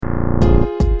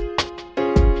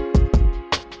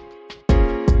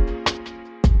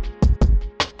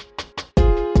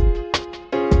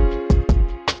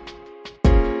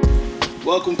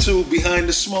welcome to Behind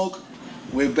the Smoke.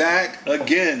 We're back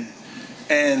again,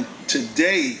 and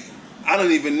today I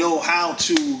don't even know how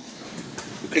to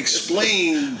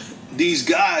explain these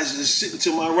guys that's sitting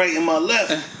to my right and my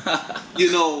left.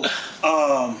 You know,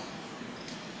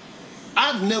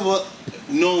 I've never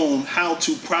known how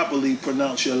to properly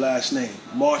pronounce your last name.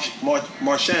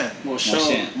 Marchand.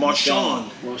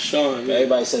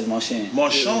 Everybody says Marchand.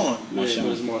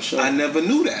 Marchand. I never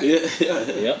knew that.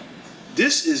 Yep.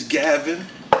 This is Gavin,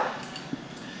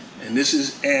 and this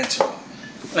is Anton.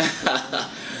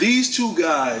 These two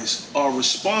guys are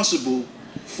responsible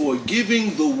for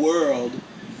giving the world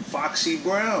Foxy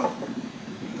Brown.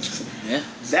 Yeah.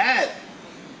 That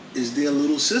is their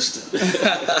little sister.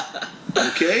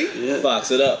 Okay? Yeah.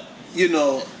 Box it up. You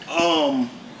know, I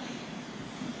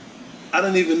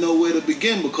don't even know where to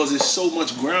begin because there's so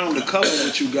much ground to cover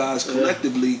with you guys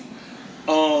collectively.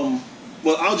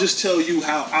 Well, I'll just tell you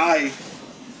how I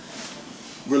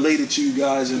related to you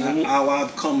guys and how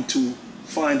I've come to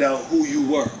find out who you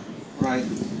were, right?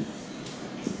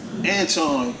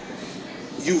 Anton,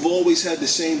 you've always had the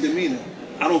same demeanor.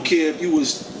 I don't care if you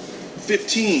was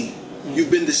 15, you've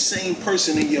been the same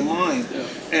person in your mind. Yeah.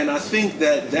 And I think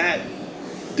that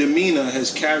demeanor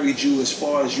has carried you as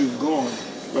far as you've gone.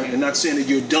 Right? And not saying that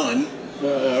you're done,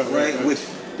 right, with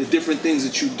the different things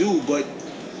that you do, but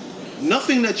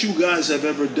nothing that you guys have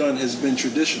ever done has been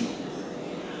traditional.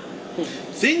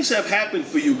 Things have happened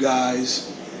for you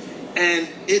guys, and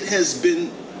it has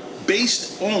been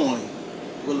based on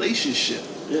relationship.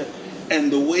 Yeah.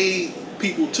 And the way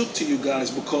people took to you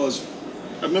guys, because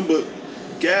I remember,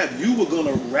 Gab, you were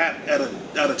gonna rap at a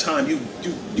time you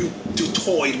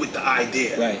toyed with the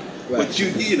idea. Right. But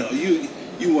you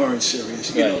weren't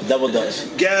serious. You know? Double Dutch.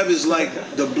 Gab is like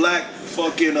the black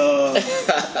fucking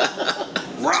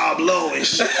Rob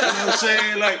Lowe-ish. You know what I'm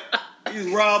saying? Like, he's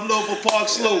Rob Lowe for Park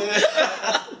Slope.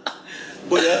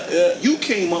 But you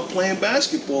came up playing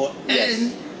basketball,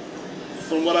 and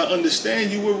from what I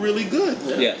understand, you were really good.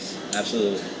 Yes,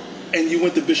 absolutely. And you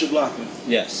went to Bishop Loughlin.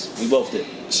 Yes, we both did.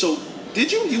 So, did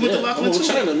you? You went to Loughlin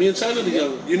too? Me and China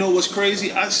together. You know what's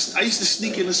crazy? I used to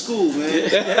sneak into school, man.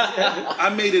 I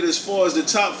made it as far as the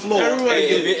top floor.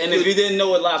 If you didn't know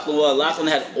what Loughlin was, Loughlin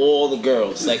had all the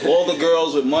girls. Like, all the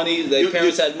girls with money, their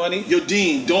parents had money. Your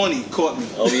dean, Donnie, caught me.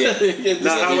 Oh, yeah.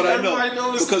 Now, how would I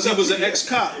know? Because he was an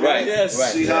ex-cop, right? Yes.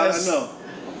 Right. See how I know?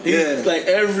 He's like,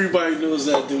 everybody knows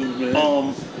that dude,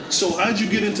 man. So how'd you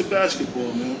get into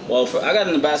basketball, man? Well, I got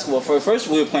into basketball first.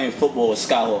 We were playing football with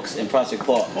Skyhawks in Prospect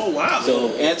Park. Oh, wow.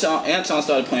 So Anton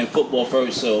started playing football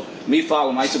first. So me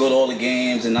following him, I used to go to all the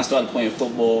games, and I started playing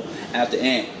football after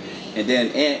Ant. And then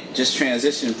Ant just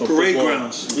transitioned from Parade football.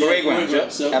 grounds. Parade grounds,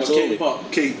 yep. So, Absolutely.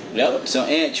 Cape. Yep. So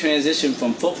Ant transitioned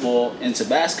from football into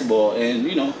basketball, and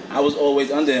I was always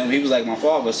under him. He was like my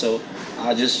father, so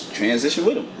I just transitioned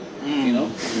with him.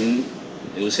 And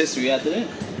it was history after that.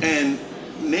 And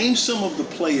name some of the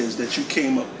players that you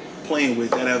came up playing with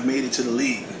that have made it to the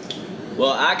league.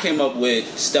 Well, I came up with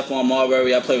Stephon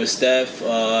Marbury. I played with Steph,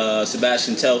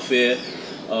 Sebastian Telfair,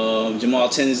 Jamal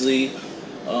Tinsley.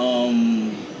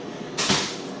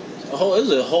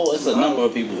 It's a number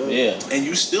of people. Yeah. And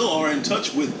you still are in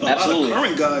touch with a lot of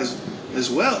current guys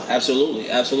as well. Absolutely.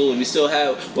 We still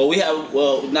have.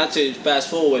 Well, not to fast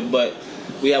forward, but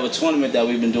we have a tournament that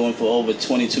we've been doing for over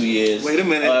 22 years. Wait a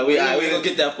minute. We ain't gonna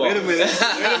get that far. Wait a minute.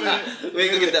 We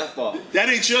ain't gonna get that far. That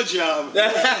ain't your job.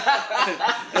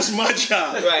 That's my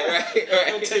job. Right.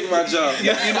 Don't take my job.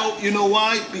 You know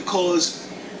why? Because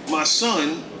my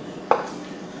son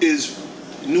is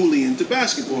newly into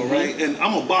basketball, right? And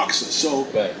I'm a boxer, so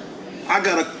I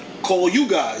gotta call you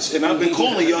guys, and I've been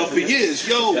calling y'all for years.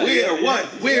 Yo, where, what,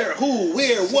 where, who,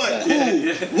 where, what,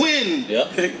 who, when?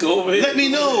 Go ahead. Let me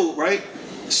know, right?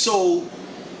 So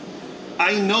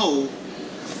I know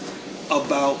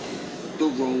about the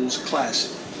Rose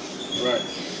Classic, right?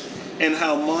 And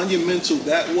how monumental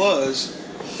that was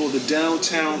for the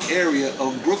downtown area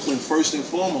of Brooklyn, first and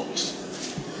foremost.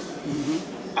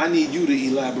 I need you to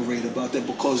elaborate about that,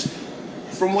 because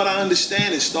from what I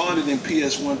understand, it started in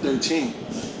PS 113.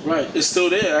 Right, it's still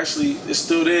there. Actually, it's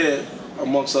still there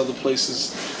amongst other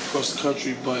places across the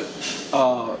country. But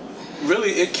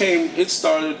really, it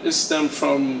stemmed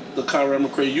from the Conrad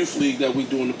McRae Youth League that we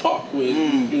do in the park with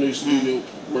studio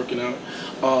working out.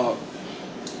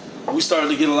 We started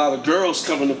to get a lot of girls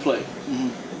coming to play.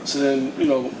 So then,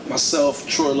 myself,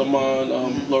 Troy Lamont,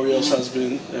 L'Oreal's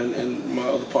husband, and my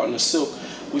other partner Silk,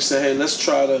 we said, hey, let's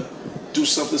try to do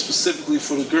something specifically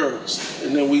for the girls.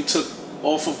 And then we took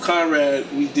off of Conrad,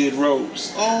 we did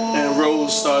Rose. And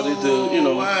Rose started to,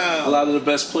 a lot of the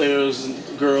best players and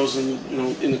girls in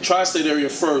the tri-state area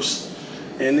first.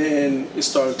 And then it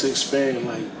started to expand,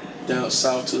 like down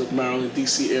south to the Maryland,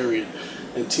 D.C. area.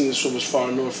 And teams from as far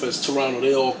north as Toronto,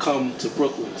 they all come to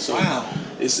Brooklyn. So Wow.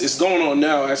 it's going on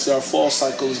now. Actually, our fall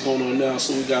cycle is going on now.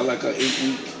 So we got like an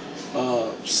 8-week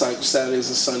cycle, Saturdays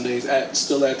and Sundays,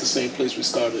 still at the same place we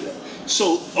started at.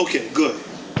 So, okay, good.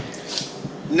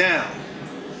 Now,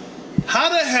 how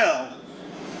the hell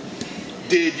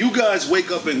did you guys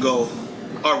wake up and go,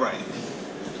 all right,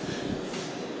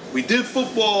 we did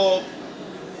football,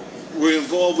 we're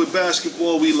involved with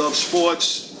basketball, we love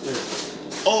sports. Yeah.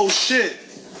 Oh shit,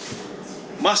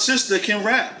 my sister can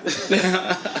rap.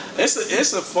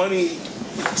 It's a funny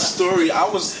story. I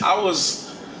was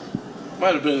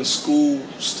might have been in school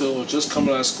still, just coming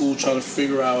out of school, trying to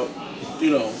figure out,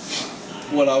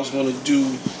 what I was going to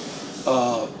do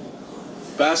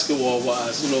basketball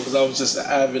wise, because I was just an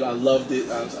avid. I loved it.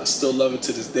 I still love it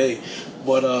to this day.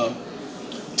 But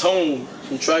Tone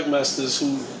from Trackmasters,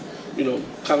 who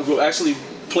kind of actually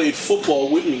played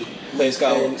football with me. Played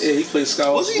Skywalks. Yeah, he played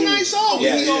Skywalks. Was he nice? Oh,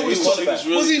 Yeah, he yeah, always he was was, quarterback.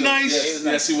 was he good. nice? Yeah, he was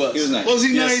nice. Yes, he was. He was nice. Was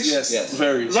he Yes, nice? yes,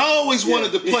 very. 'Cause I always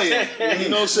wanted to play it. You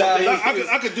know, so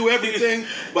I could do everything,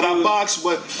 but I box.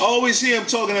 But I always hear him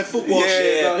talking that football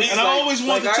shit, no, he's and I always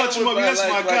wanted to touch him up. That's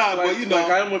my guy, but like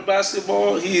I'm with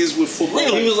basketball, he is with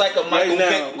football. He was like a Michael Right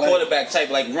Vick now, quarterback type,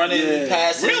 like running, Yeah.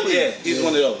 passing. Really? Yeah, he's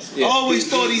one of those. Yeah. I always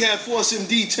thought he had Force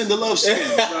MD Tender Love Skin.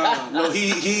 No,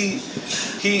 he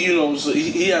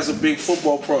has a big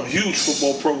huge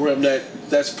football program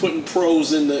that's putting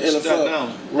pros in the NFL Staten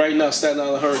Island. right now. Staten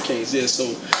Island Hurricanes. Yeah, so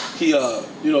he,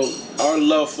 our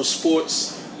love for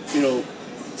sports,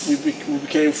 we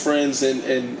became friends,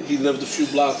 and he lived a few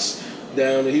blocks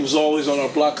down, and he was always on our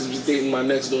block because he was dating my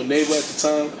next door neighbor at the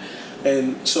time,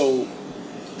 and so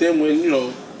then when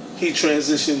he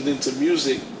transitioned into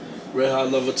music. Red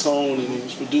Hot Lover Tone, and he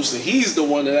was producing. He's the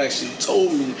one that actually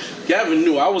told me. Gavin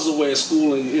knew I was away at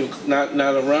school and not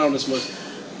around as much.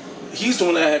 He's the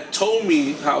one that had told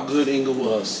me how good Inga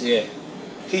was. Yeah.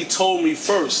 He told me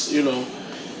first,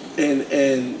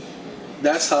 and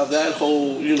that's how that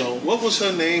whole What was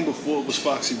her name before it was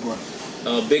Foxy Brown?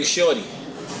 Big Shorty.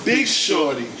 Big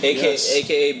Shorty.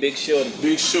 AKA Big Shorty.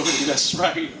 Big Shorty. That's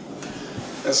right.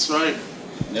 That's right.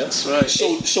 Yeah. That's right.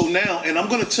 So now, and I'm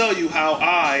gonna tell you how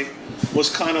I was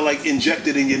kind of like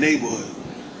injected in your neighborhood.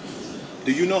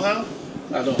 Do you know how?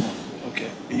 I don't know. Okay.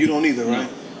 And you don't either, right?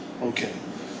 Okay.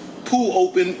 Pool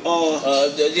opened.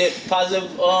 Yeah, positive.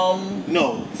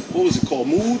 No. What was it called?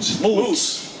 Moods.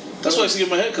 Moose. That's why I used to get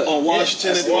my haircut. On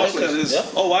Washington and Washington. Park.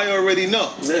 Oh, I already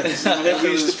know. Yeah. We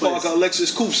used to park our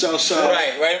Lexus coupes outside.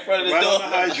 Right in front of the Right door. on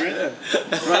the hydrant.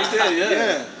 Right there,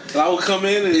 yeah. And I would come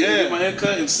in and get my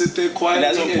haircut and sit there quietly.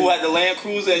 And that's when Pooh had the Land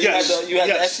Cruiser and Yes. you had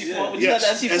the Yes. SC400. You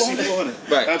Yes. had the SC400?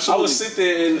 Right. I Absolutely. would sit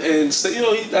there and say,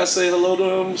 I say hello to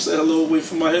him, say hello, wait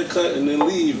for my haircut, and then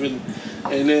leave. And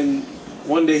then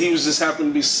one day he was just happened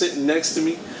to be sitting next to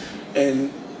me,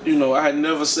 and I had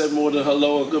never said more than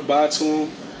hello or goodbye to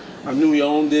him. I knew he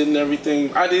owned it and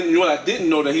everything. I didn't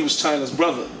know that he was China's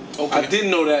brother. Okay. I didn't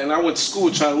know that, and I went to school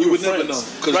with China. We You were would never friends.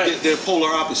 know because they're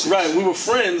polar opposites. Right, we were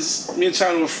friends. Me and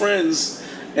China were friends,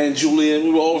 and Julian,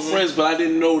 we were all friends. But I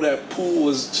didn't know that Pooh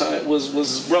was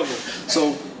his brother.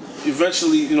 So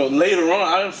eventually, later on,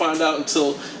 I didn't find out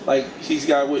until like he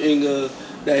got with Inga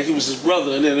that he was his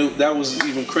brother, and then that was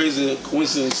even crazier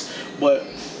coincidence. But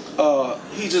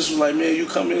he just was like, man, you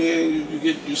come in here, you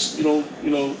get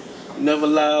never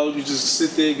loud. You just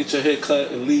sit there, get your hair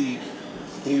cut, and leave.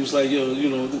 And he was like,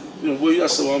 where you? I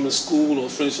said, well, I'm in school or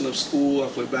finishing up school. I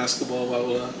play basketball, blah,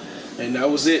 blah, blah. And that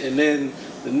was it. And then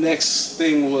the next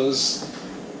thing was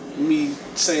me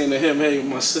saying to him, hey,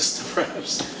 my sister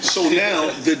raps. So now,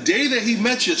 the day that he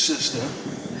met your sister,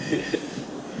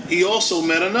 he also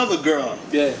met another girl.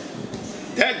 Yeah.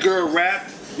 That girl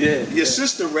rapped. Yeah. Your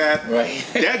sister rapped. Right.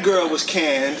 That girl was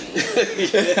canned.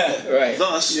 Right.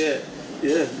 Thus. Yeah.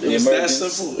 Yeah. It was that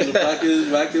simple. In the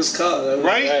back of his car.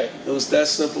 Right? It was that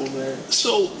simple, man.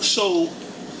 So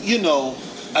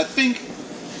I think,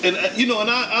 and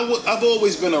I've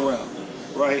always been around,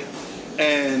 right?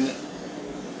 And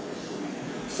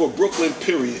for Brooklyn,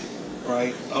 period,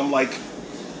 right? I'm like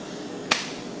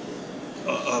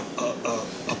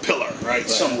a pillar, right?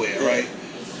 Somewhere, right?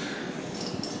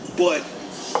 But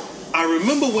I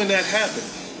remember when that happened.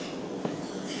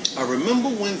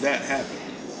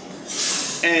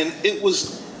 And it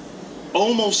was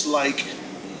almost like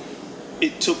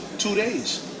it took 2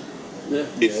 days. Yeah.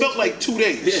 It felt like 2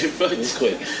 days. Yeah, it felt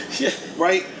quick. Yeah.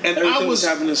 Right? And Everything was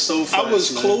happening so fast. I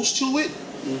was man. close to it,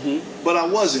 but I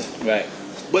wasn't. Right.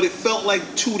 But it felt like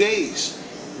 2 days.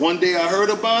 One day I heard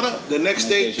about her, the next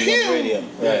day, she went radio.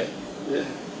 Right. Yeah.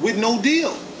 with no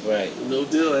deal. Right. No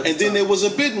deal. And then there was a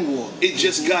bidding war. It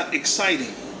just got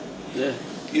exciting. Yeah.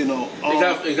 You know,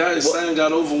 It got exciting,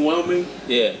 got overwhelming.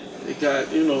 Yeah. It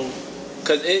got, you know.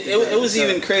 Because it was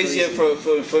even crazier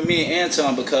for me and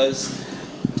Anton, because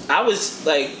I was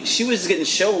like, she was getting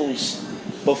shows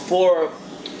before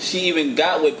she even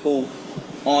got with Pooh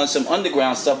on some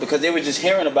underground stuff, because they were just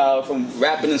hearing about it from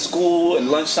rapping in school and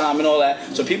lunchtime and all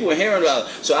that. So people were hearing about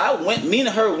it. So me and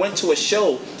her went to a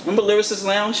show. Remember Lyricist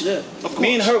Lounge? Yeah, of course.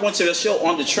 Me and her went to a show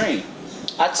on the train.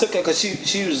 I took her because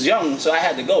she was young, so I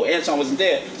had to go. Anton wasn't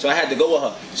there, so I had to go with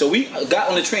her. So we got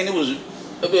on the train. It was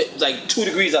like 2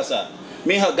 degrees outside.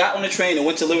 Me and her got on the train and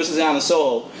went to Lyricist Lounge in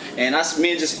Soho, and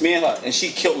me and her, and she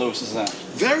killed Lyricist Lounge.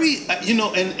 Very, you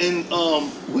know, and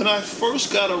when I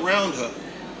first got around her,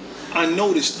 I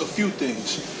noticed a few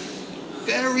things.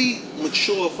 Very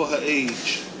mature for her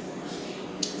age.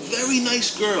 Very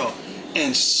nice girl.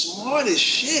 And smart as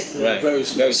shit. Right. Very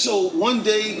smart. So one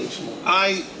day,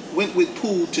 I went with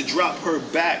Pooh to drop her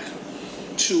back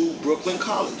to Brooklyn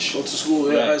College. Go to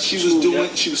school. Yeah. Right. She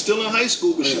was still in high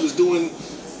school, but she was doing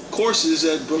courses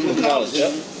at Brooklyn College.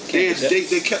 Yep.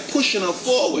 They kept pushing her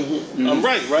forward. I'm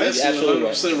right? That's absolutely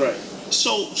right. 100% right.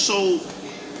 So,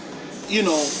 you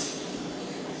know,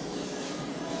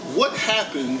 what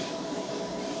happened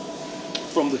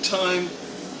from the time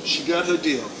she got her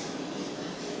deal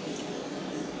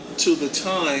to the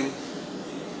time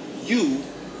you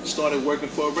started working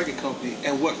for a record company?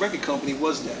 And what record company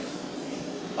was that?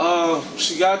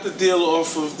 She got the deal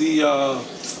off of the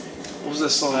what was that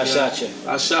song? I Shot Ya.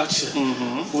 I Shot Ya.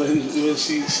 When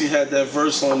she had that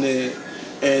verse on there,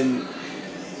 and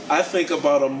I think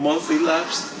about a month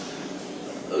elapsed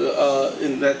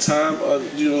in that time.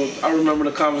 You know, I remember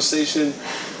the conversation.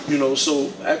 You know,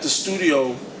 so at the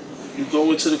studio, you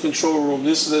go into the control room.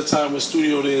 This is the time when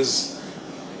studio there's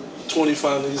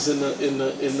 25 niggas in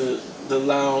the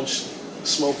lounge,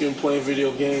 smoking, playing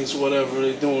video games, whatever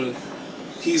they're doing.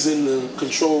 He's in the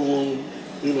control room,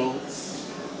 you know,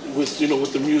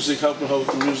 with the music, helping her with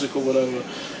the music or whatever.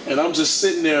 And I'm just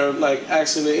sitting there like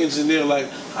asking the engineer, like,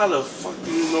 how the fuck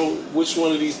do you know which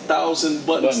one of these 1,000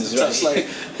 buttons to touch? Right.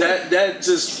 Like that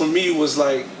just for me was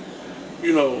like,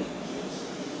 you know,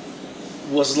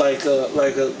 was like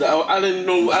I didn't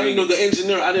know the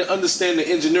engineer. I didn't understand the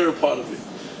engineering part of it,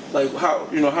 like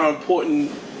how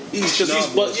important each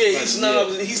knob,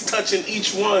 he's touching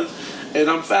each one, and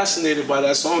I'm fascinated by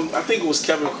that. So I think it was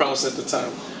Kevin Krause at the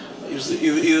time. It was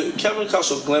either Kevin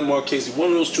Krause or Glenn Marchese. One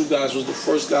of those two guys was the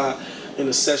first guy in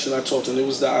the session I talked to. And it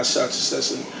was the I Shot Ya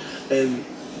session, and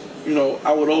you know,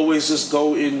 I would always just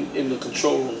go in the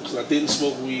control room because I didn't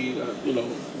smoke weed. You know,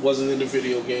 wasn't into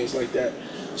video games like that.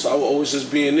 So I would always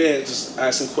just be in there, just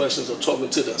asking questions or talking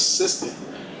to the assistant.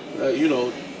 You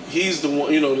know, he's the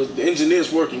one. You know, the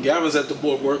engineer's working. Gavin's at the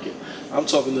board working. I'm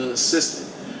talking to the assistant.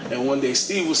 And one day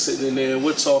Steve was sitting in there, and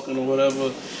we're talking or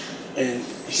whatever, and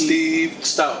Steve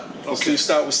Stout. Okay. Steve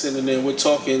Stout was sitting in there, and we're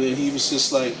talking, and he was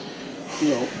just like, you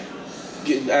know,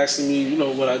 asking me, you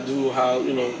know, what I do, how,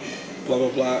 you know, blah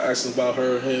blah blah, asking about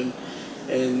her, him,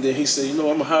 and then he said, you know,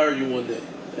 I'm gonna hire you one day,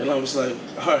 and I was like,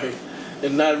 all right,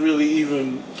 and not really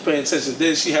even paying attention.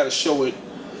 Then she had a show with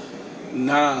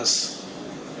Nas,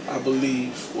 I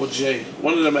believe, or Jay,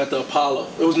 one of them at the Apollo.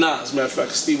 It was Nas, as a matter of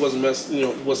fact. Steve wasn't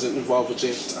involved with Jay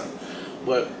at the time,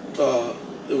 but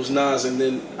it was Nas. And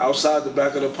then outside the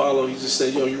back of the Apollo, he just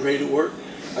said, "Yo, you ready to work?"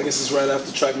 I guess it's right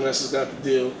after Trackmasters got the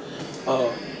deal.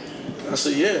 I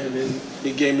said, "Yeah," and then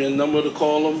he gave me a number to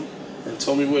call him and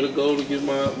told me where to go to get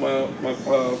my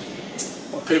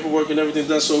paperwork and everything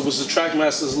done. So it was the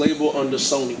Trackmasters label under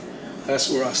Sony. That's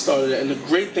where I started. And the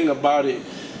great thing about it,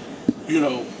 you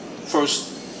know, first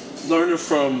learning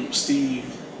from Steve,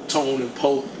 Tone, and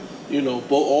Pope, you know,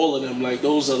 all of them, like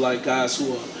those are like guys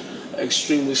who are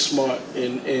extremely smart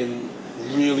and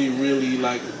really, really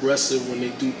like aggressive when they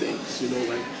do things. You know,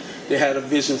 like they had a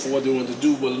vision for what they wanted to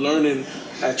do. But learning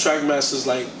at Trackmasters,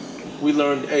 like we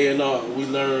learned A&R, we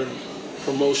learned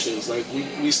promotions. Like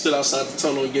we stood outside the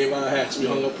tunnel and gave our hats. We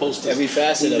hung up posters. Every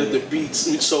facet of it. The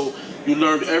beats. So you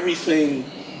learned everything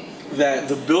that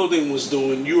the building was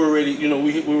doing. You already, you know,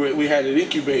 we had it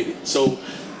incubated. So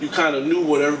you kind of knew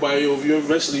what everybody over. You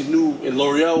eventually knew, and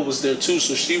L'Oreal was there too.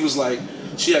 So she was like,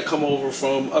 she had come over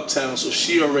from Uptown, so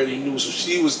she already knew. So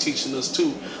she was teaching us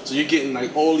too. So you're getting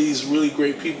like all these really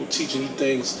great people teaching you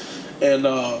things, and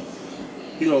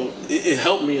you know, it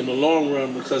helped me in the long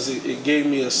run because it gave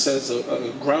me a sense,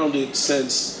 a grounded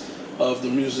sense of the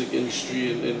music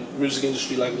industry and music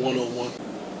industry like 101.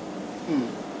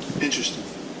 Interesting.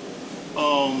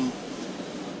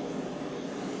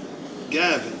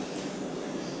 Gavin,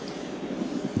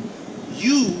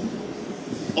 you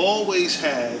always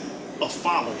had a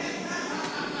following,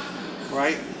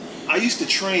 right? I used to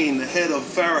train the head of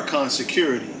Farrakhan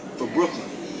Security for Brooklyn,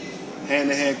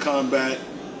 hand-to-hand combat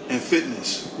and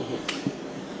fitness.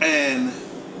 And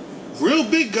real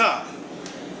big guy.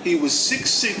 He was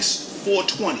 6'6",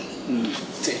 420.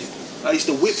 I used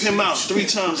to whip him out 3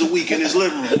 times a week in his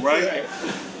living room, right?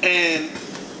 And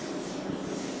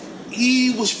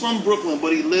he was from Brooklyn,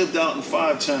 but he lived out in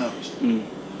 5 Towns.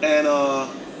 And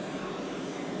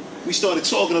we started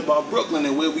talking about Brooklyn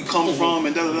and where we come from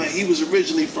and da-da-da. He was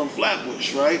originally from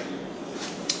Flatbush, right?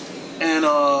 And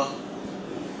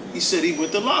he said he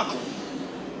went to Lockland.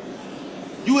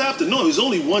 You have to know, there's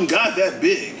only one guy that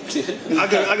big. I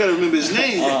gotta remember his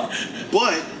name.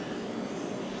 But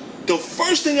the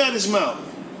first thing out of his mouth,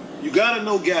 you gotta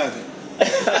know Gavin.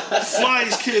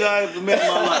 Flyest kid I ever met in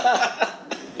my life.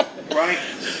 Right?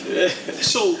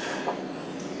 So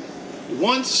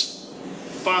once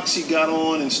Foxy got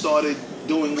on and started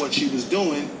doing what she was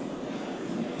doing,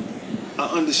 I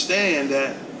understand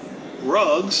that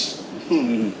Ruggs,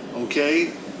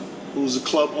 okay, who's a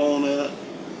club owner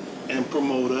and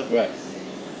promoter, Right.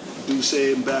 Duce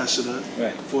ambassador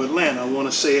Right. for Atlanta. I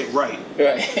want to say it right.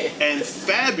 Right. And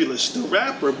Fabulous, the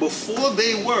rapper, before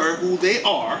they were who they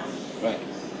are, Right.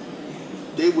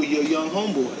 they were your young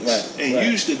homeboys. Right, And right.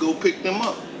 you used to go pick them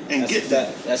up and That's get a them.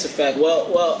 fact. That's a fact.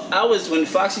 Well, I was, when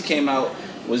Foxy came out,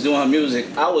 was doing her music,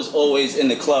 I was always in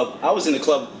the club. I was in the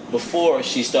club before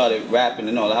she started rapping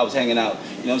and all that. I was hanging out.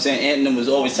 You know what I'm saying? Anthony was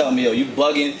always telling me, yo, you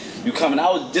bugging, you coming.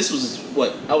 This was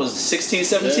what? I was 16,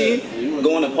 17,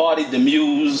 going to party, the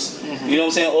Muse. You know what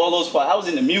I'm saying? All those parties. I was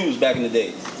in the Muse back in the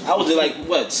day. I was like,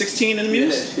 what, 16 in the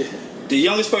Muse? The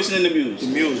youngest person in the Muse. The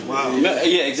Muse, wow.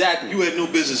 Yeah, exactly. You had no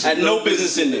business. I had no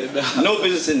business in there. No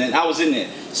business in there. I was in there.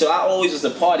 So I always was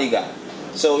the party guy.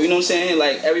 So you know what I'm saying?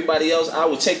 Like everybody else, I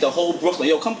would take the whole Brooklyn.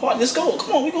 Yo, come party. Let's go.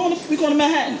 Come on, we going to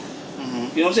Manhattan. You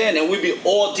know what I'm saying? And we'd be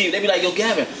all deep. They'd be like, yo,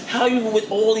 Gavin, how are you with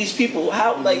all these people?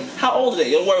 How old are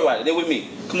they? Don't worry about it. They're with me.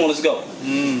 Come on, let's go.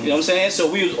 You know what I'm saying?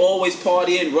 So we was always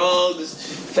partying, Ruggs,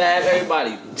 Fab,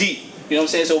 everybody, deep. You know what I'm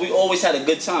saying? So we always had a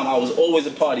good time. I was always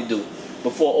a party dude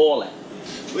before all that.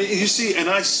 You see, and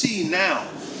I see now,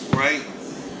 right,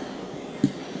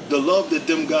 the love that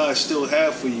them guys still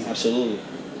have for you Absolutely.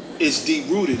 is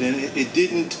deep-rooted, and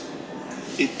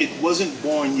it wasn't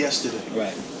born yesterday.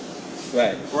 Right.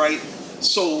 Right. Right?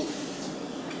 So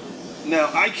now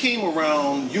I came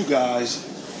around you guys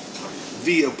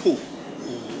via Pooh.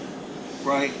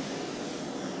 Right?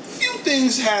 Few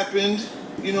things happened,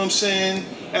 you know what I'm saying,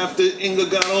 after Inga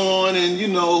got on, and you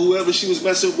know, whoever she was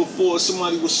messing with before,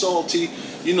 somebody was salty.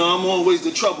 You know, I'm always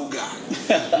the trouble guy.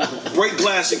 Break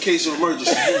glass in case of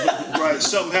emergency. Right?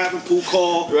 Something happened, Pooh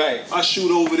call. Right. I shoot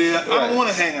over there. I don't want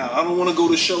to hang out. I don't want to go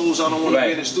to shows. I don't want to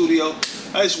be in the studio.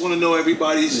 I just want to know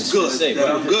everybody's good, safe, that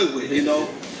right? I'm good with, you know.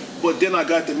 But then I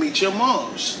got to meet your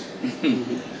moms.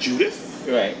 Judith.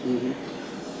 Right.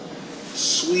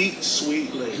 Sweet,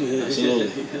 sweet lady.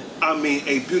 Absolutely. I mean,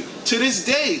 to this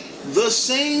day, the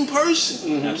same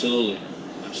person. Absolutely.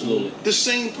 Absolutely. The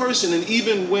same person. And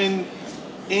even when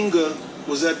Inga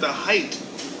was at the height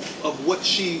of what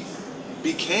she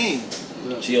became,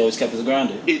 She always kept us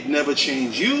grounded. it never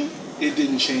changed you. It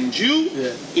didn't change you.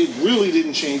 Yeah. It really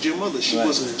didn't change your mother. She Right.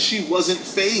 wasn't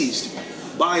fazed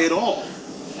by it all.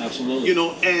 Absolutely. You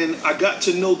know, and I got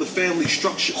to know the family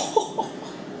structure.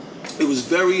 It was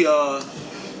very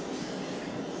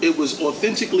it was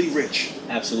authentically rich.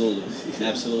 Absolutely.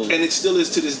 Absolutely. And it still is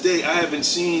to this day. I haven't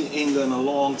seen Inga in a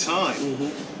long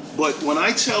time. But when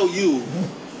I tell you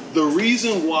the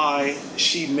reason why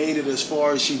she made it as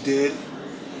far as she did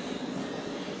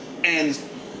and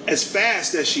as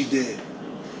fast as she did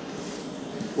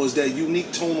was that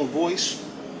unique tone of voice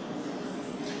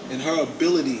and her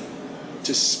ability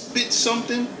to spit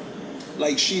something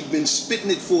like she'd been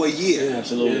spitting it for a year.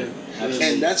 Absolutely. Absolutely.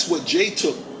 And that's what Jay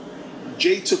took.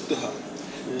 Jay took to her.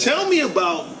 Tell me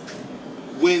about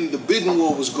when the bidding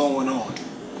war was going on.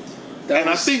 And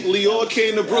I think Lior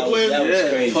came to Brooklyn. That was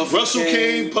crazy. Russell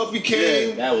came, Puffy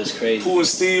came. That was crazy. Pooh and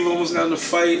Steve almost got in a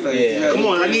fight. Like, Yeah. Come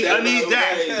on, I need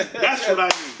that. that. That's what I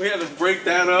need. We had to break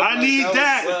that up. I need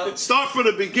that. was- Start from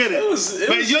the beginning. It was Man,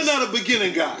 you're just- not a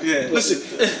beginning guy. Yeah. Listen,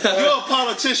 you're a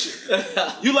politician.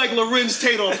 You like Lorenz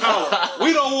Tate on power.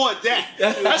 We don't want that.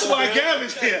 That's why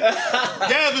Gavin's here.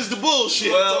 Gavin's the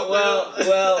bullshit.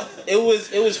 Well,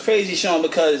 it was crazy, Sean,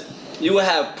 because you would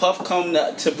have Puff come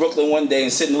to Brooklyn one day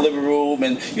and sit in the living room,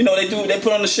 and you know they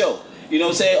put on the show. You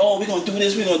know, say, oh, we're gonna do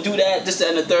this, we're gonna do that, this, that,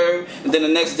 and the third, and then the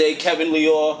next day, Kevin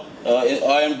Lior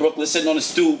are in Brooklyn sitting on the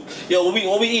stoop. Yo,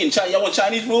 what we eating? Y'all want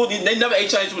Chinese food? They never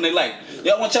ate Chinese food in their life.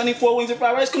 Y'all want Chinese 4 wings and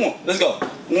fried rice? Come on, let's go.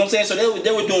 You know what I'm saying? So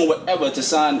they were doing whatever to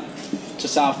sign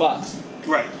Fox.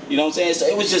 Right. You know what I'm saying? So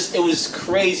it was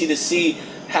crazy to see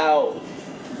how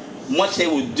much they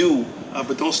would do.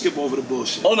 But don't skip over the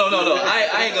bullshit. Oh no!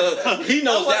 I ain't gonna. He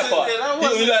knows that part.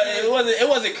 It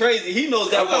wasn't crazy. He knows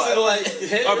that part.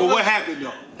 But what happened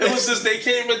though? It was just they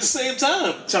came at the same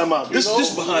time. Time out. This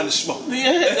behind the smoke.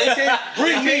 Yeah, they came.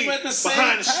 Bring me at the same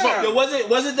behind the smoke. time. Yo,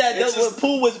 wasn't that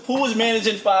Pooh was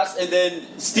managing Fox, and then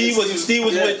Steve was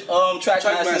with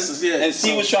Trackmasters, and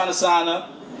Steve was trying to sign her.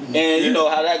 And you know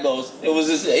how that goes. It was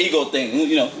just an ego thing,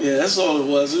 you know. Yeah, that's all it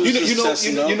was.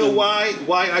 You know why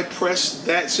I pressed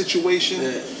that situation?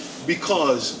 Yeah.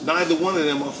 Because neither one of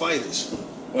them are fighters.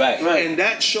 Right. And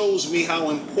that shows me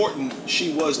how important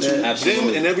she was to them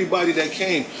and everybody that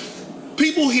came.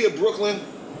 People hear Brooklyn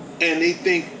and they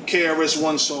think KRS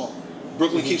One song.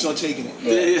 Brooklyn keeps on taking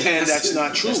it. And that's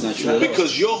not true. That's not true.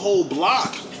 Because your whole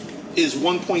block is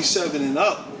 1.7 and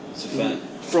up. It's a fact.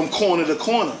 From corner to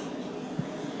corner.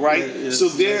 Right? So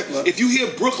if you hear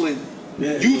Brooklyn,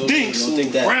 you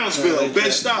think Brownsville,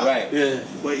 Bed-Stuy. Right. Yeah.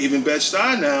 But even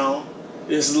Bed-Stuy now,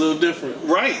 it's a little different.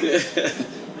 Right.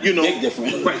 You know, big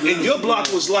different. Right. And your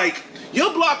block was like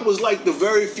the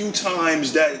very few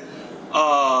times that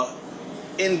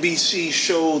NBC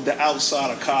showed the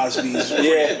outside of Cosby's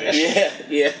yeah.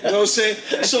 You know what I'm saying?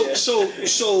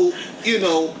 So you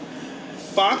know,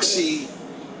 Foxy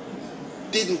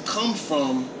didn't come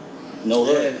from no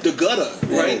hood. The gutter,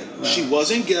 right? No. She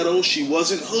wasn't ghetto, she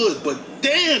wasn't hood, but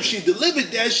damn, she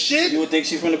delivered that shit. You would think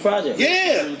she's from the project.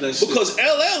 Yeah, because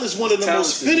LL is one of the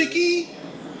most finicky,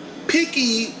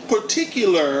 picky,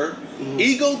 particular,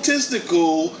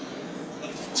 egotistical,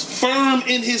 firm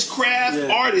in his craft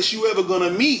artist you ever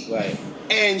gonna meet. Right.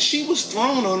 And she was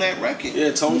thrown on that record.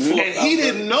 Yeah, Tone fought. And he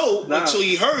didn't know until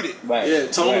he heard it. Right. Yeah,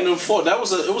 Tone and them fought. It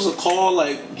was a call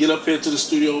like, get up here to the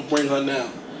studio, bring her now.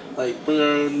 Like, bring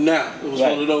her now. It was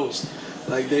one of those.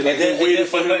 Like, they waited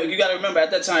for him. You gotta remember, at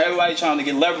that time, everybody trying to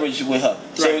get leverage with her.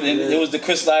 So it was the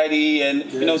Chris Lighty and,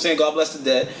 you know what I'm saying, God bless the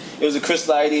dead. It was the Chris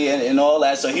Lighty and all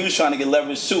that. So he was trying to get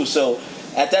leverage too. So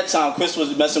at that time, Chris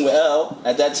was messing with L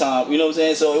at that time. You know what I'm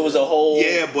saying? So it was a whole...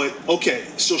 Yeah, but, okay.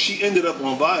 So she ended up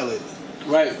on Violator.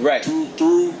 Right. Through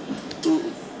Pooh,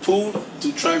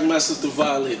 through Trackmasters to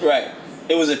Violator. Right.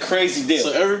 It was a crazy deal.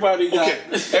 So everybody got...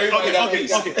 Okay.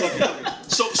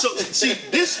 So see,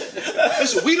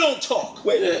 listen, we don't talk.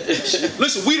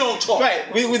 Listen, we don't talk. Right.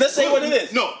 Let's say what it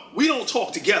is. No, we don't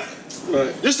talk together.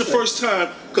 Right. This is the first time,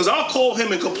 because I'll call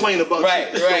him and complain about you.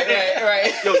 Right.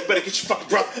 Yo, you better get your fucking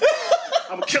brother.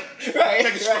 I'm gonna kill him. Right.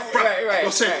 You know what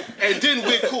I'm saying? And then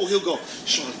we're cool. He'll go,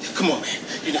 Sean, come on, man.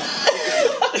 You know.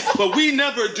 But we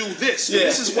never do this. Yeah.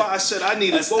 This is why I said I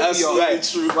needed both of y'all. Right.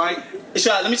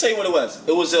 Sean, let me tell you what it was.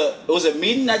 It was a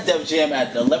meeting at Def Jam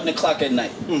at 11 o'clock at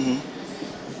night.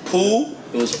 Pooh,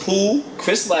 it was Pooh,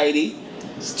 Chris Lighty,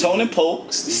 Tone and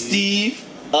Polk, Steve,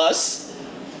 us,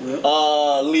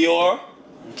 Lior,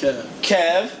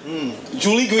 Kev,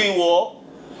 Julie Greenwald.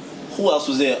 Who else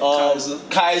was there?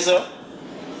 Kaiser.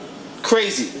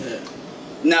 Crazy. Yeah.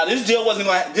 Now this deal wasn't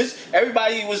going to.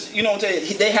 Everybody was, you know what I'm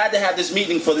saying. They had to have this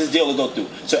meeting for this deal to go through.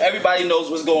 So everybody knows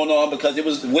what's going on because it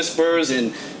was whispers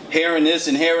and hearing this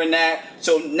and hearing that.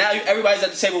 So now everybody's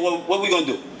at the table. What are we gonna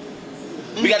do?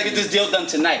 We got to get this deal done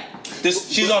tonight.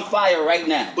 She's on fire right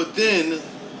now. But then,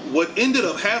 what ended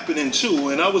up happening too,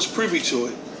 and I was privy to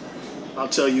it. I'll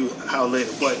tell you how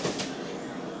later. But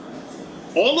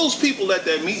all those people at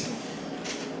that meeting,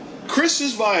 Chris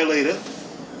is Violator.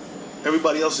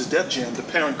 Everybody else is Def Jam, the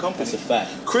parent company. That's a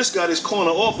fact. Chris got his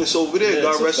corner office over there.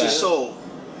 God rest his soul.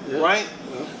 Yeah. Right?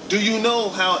 Yeah. Do you know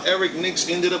how Eric Nix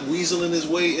ended up weaseling his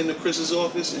way into Chris's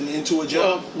office and into a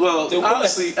job? Well,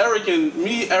 honestly, Eric and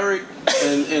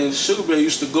Sugar Bear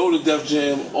used to go to Def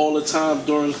Jam all the time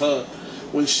during her,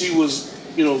 when she was,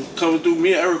 you know, coming through.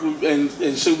 Me and Eric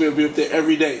and Sugar Bear would be up there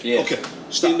every day. Yeah. Okay.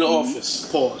 Stop. In the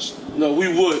office. Pause. No, we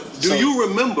would. Do you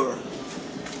remember?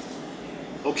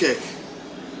 Okay.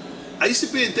 I used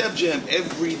to be at Def Jam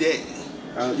every day.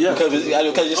 Yeah. Because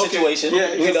of your situation.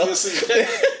 Yeah, you know?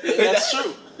 That's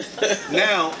true.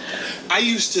 Now, I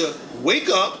used to wake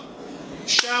up,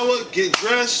 shower, get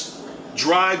dressed,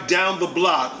 drive down the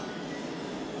block,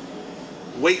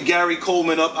 wake Gary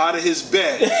Coleman up out of his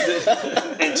bed,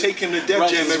 and take him to Def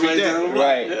Jam every day.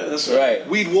 Right. Yeah, that's right.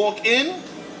 We'd walk in,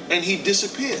 and he'd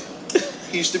disappear.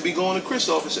 He used to be going to Chris'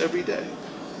 office every day.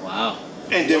 Wow.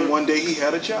 And then one day he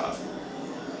had a job.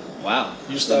 Wow.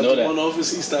 You stopped in one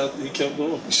office, he kept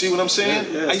going. You see what I'm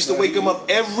saying? Yeah, I used to wake him up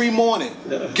every morning.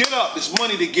 Yeah. Get up, it's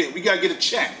money to get. We gotta get a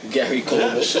check. Gary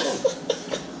Coleman.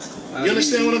 You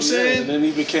understand what I'm saying? And then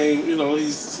he became, you know,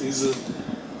 he's a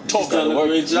He's done a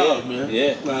great job, man.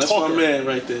 Yeah. Nah, that's Talker. my man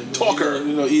right there. Man. Talker.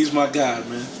 You know, he's my guy,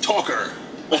 man. Talker.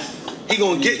 He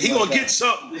gonna get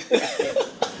something.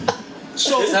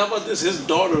 So How about this? His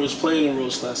daughter is playing in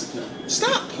Rose Classic now.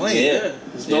 stop playing. Yeah.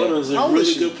 His daughter is a How old is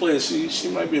really she? good player. She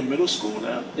might be in middle school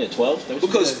now. Yeah, 12. 13.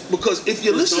 Because if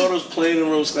you His listen, daughter's playing in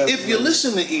Rose Classic. if you now.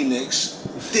 listen to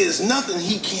Enix, there's nothing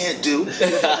he can't do,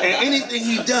 and anything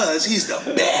he does, he's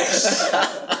the best.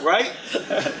 Right?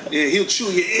 Yeah, he'll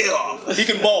chew your ear off. He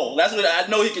can bowl. That's what I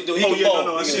know he can do. He Oh, can yeah, bowl.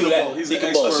 no, I He seen can him do that. bowl. He's He an can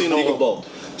expert. bowl. Seen He him can bowl.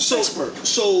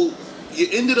 So you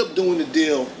ended up doing the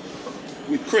deal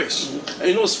with Chris. And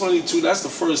you know what's funny too? That's the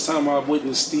first time I've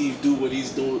witnessed Steve do what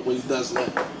he's doing, what he does now.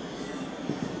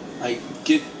 Like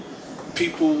get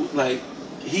people like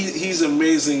he's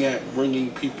amazing at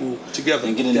bringing people Together.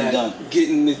 And getting it done.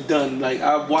 Getting it done. Like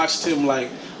I watched him like,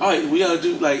 all right, we gotta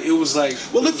do like it was like.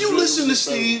 Well, it if was you really listen to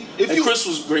incredible. Steve, and Chris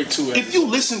was great too. If you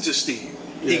listen to Steve,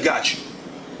 he Yeah. got you.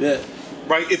 yeah,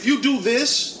 Right? If you do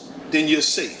this, then you're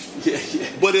safe. yeah.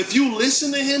 But if you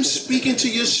listen to him speaking to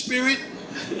your spirit,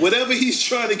 whatever he's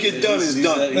trying to get done is he's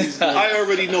done. he's I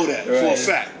already know that for a Right.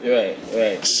 fact.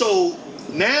 Right. So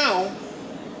now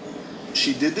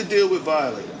she did the deal with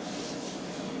Violator.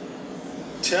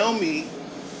 Tell me,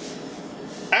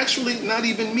 actually, not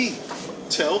even me,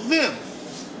 tell them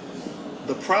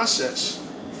the process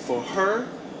for her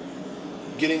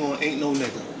getting on Ain't No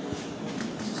Nigga.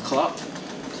 Clark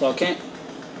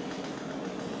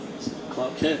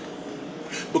Kent.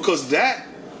 Because that,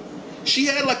 she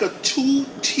had like a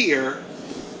 2-tier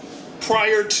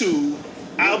prior to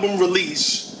album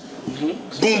release. Boom,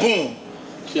 boom.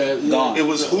 Yeah, Gone. It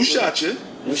was Who Shot You?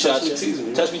 Who shot Me, you? Tease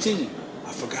Me. Touch Me, tease me.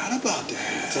 I forgot about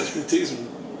that. Touch Me, Tease Me.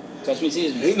 Touch Me,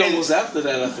 tease me. Ain't no was after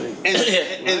that, I think.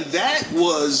 And that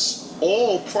was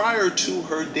all prior to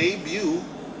her debut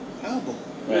album.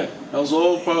 Yeah, that was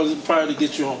all prior to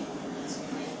Get You Home.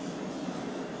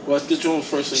 Well, Get You Home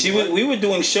first. We were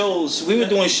doing shows. We were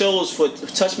doing shows for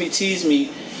Touch Me, Tease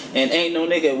Me, and Ain't No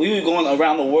Nigga. We were going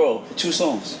around the world for 2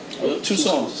 songs. Two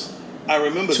songs. I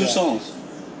remember Two that. songs.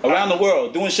 Around the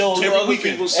world, doing shows Every with other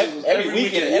weekend. people.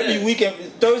 Every weekend.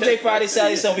 Thursday, Friday,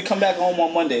 Saturday, Sunday. We come back home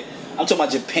on Monday. I'm talking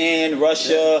about Japan,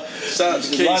 Russia, Shout out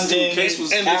to Case, London, too. Case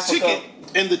was And Africa.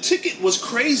 the ticket was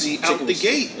crazy out the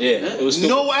gate. Yeah, it was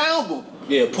No album.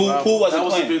 Yeah, Pooh That wasn't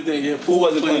was playing. a big thing. Yeah, Pooh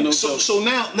wasn't playing. No So joke. so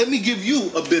now let me give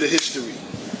you a bit of history.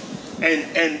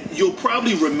 And you'll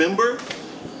probably remember,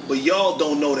 but y'all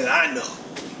don't know that I know.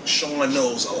 Sean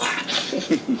knows a lot.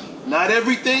 Not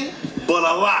everything, but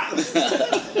a lot.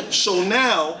 So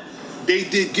now they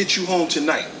did Get You Home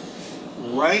Tonight,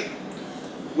 right?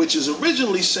 Which is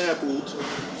originally sampled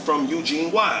from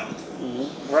Eugene Wilde,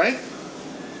 right?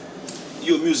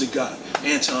 You're a music guy.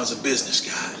 Anton's a business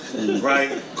guy,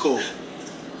 right? Cool.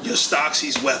 Your stocks,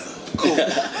 he's weather. Cool.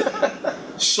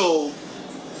 So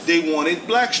they wanted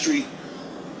Blackstreet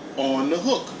on the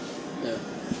hook. Yeah.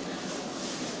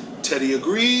 Teddy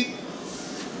agreed.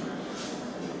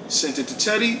 Sent it to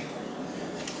Teddy.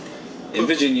 In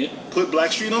Virginia. Put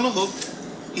Blackstreet on the hook.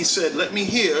 He said, let me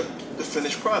hear the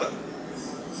finished product.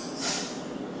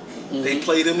 They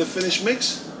played him the finished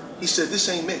mix. He said, this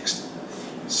ain't mixed.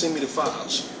 Send me the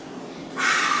files.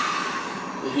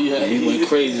 He went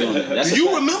crazy on it. That's Do a you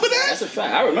fact. remember That's that? a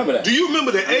fact. I remember that. Do you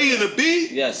remember the A and the B?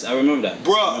 Yes, I remember that.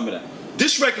 Bruh, I remember that.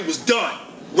 this record was done,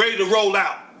 ready to roll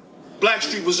out.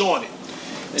 Blackstreet was on it.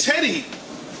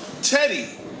 Teddy,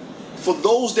 for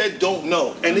those that don't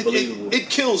know, and Unbelievable. it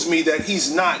kills me that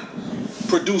he's not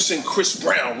producing Chris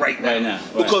Brown right now. Right now,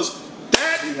 right. Because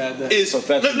He had that that. is,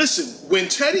 Perfection. listen, when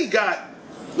Teddy got,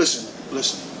 listen,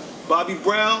 Bobby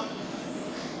Brown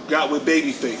got with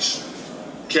Babyface,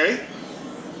 okay?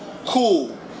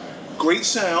 Cool, great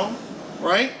sound,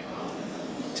 right?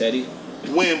 Teddy.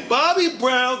 When Bobby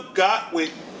Brown got with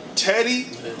Teddy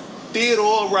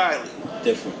Theodore Riley,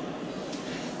 Different.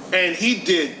 and he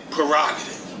did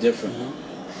Prerogative, Different.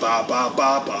 ba ba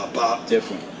ba ba ba,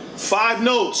 Different. 5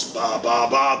 notes, ba ba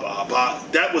ba ba ba.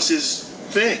 That was his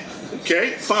thing,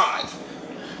 okay? 5.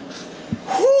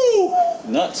 Whoo!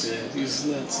 Nuts. Yeah, he's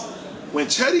nuts. When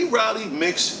Teddy Riley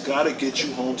mixed Gotta Get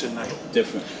You Home Tonight,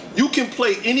 Different. you can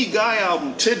play any Guy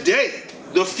album today,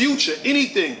 the future,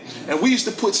 anything. And we used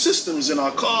to put systems in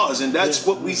our cars, and that's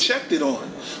what we checked it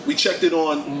on. We checked it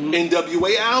on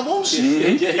NWA albums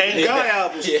and Guy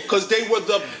albums, Yeah. because they were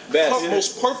the Best.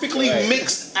 most perfectly Right.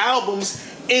 mixed albums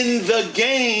in the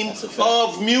game That's a fact.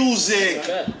 of music. That's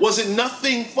a fact. Was it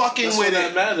nothing fucking That's with when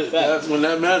it? that mattered. Fact. That's when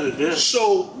that mattered. Yeah.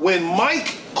 So when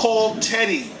Mike called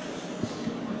Teddy,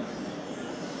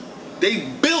 they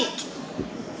built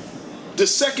the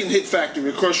second Hit Factory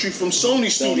across the street from Sony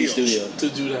Sony Studios Studio. To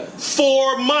do that.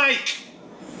 for Mike.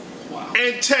 Wow.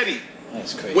 And Teddy.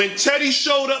 That's crazy. When Teddy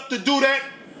showed up to do that,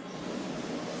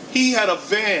 he had a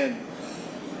van,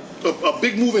 a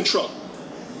big moving truck,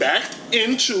 backed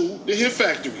into the Hit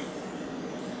Factory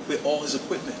with all his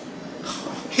equipment.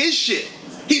 His shit.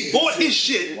 He bought his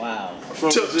shit Wow.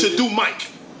 to do Mike.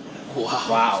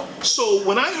 Wow. So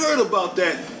when I heard about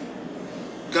that,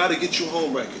 Gotta Get You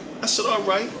Home record, I said, all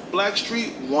right,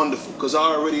 Blackstreet, wonderful, because I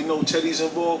already know Teddy's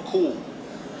involved, cool.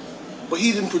 But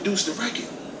he didn't produce the record.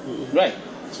 Right.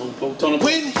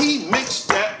 When he mixed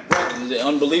that record,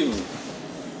 Unbelievable.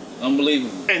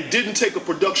 Unbelievable. and didn't take a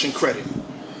production credit,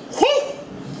 whoo!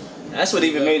 That's what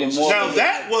even made it more. Now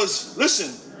that was,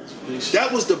 listen,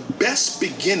 that was the best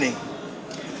beginning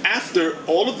after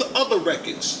all of the other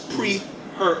records pre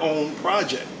her own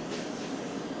project.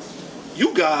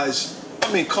 You guys,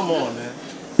 I mean, come on, man.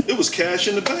 It was cash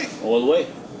in the bank. All the way.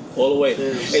 All the way.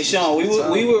 Hey Sean,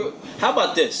 we were how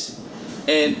about this?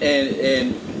 And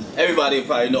everybody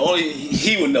probably know, only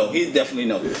he would know, he'd definitely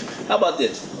know. How about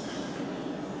this?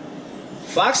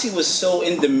 Foxy was so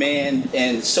in demand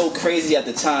and so crazy at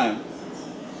the time.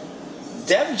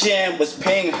 Def Jam was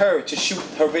paying her to shoot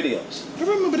her videos. I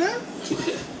remember that.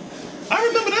 I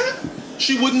remember that.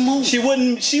 She wouldn't move. She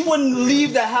wouldn't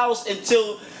leave the house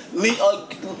until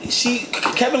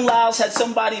Kevin Lyles had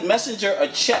somebody messenger a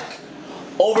check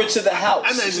over to the house.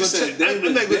 I'm not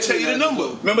even gonna tell you the number.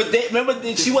 Remember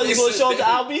she wasn't going to show up to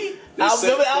Albie?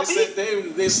 Remember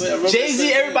Albie? They said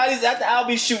Jay-Z, everybody's at the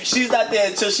Albie shoot. She's not there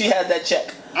until she had that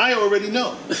check. I already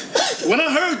know. When I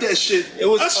heard that shit, It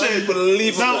was I said,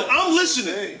 unbelievable. now I'm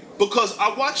listening because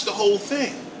I watched the whole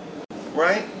thing,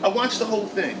 right? I watched the whole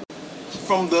thing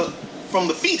from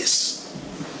the fetus.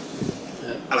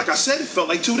 Yeah. Like I said, it felt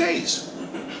like 2 days.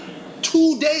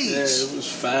 2 days. Yeah, it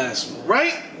was fast, man.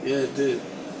 Right? Yeah, it did.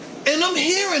 And I'm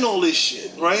hearing all this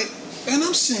shit, right? And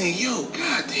I'm saying, yo,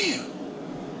 goddamn,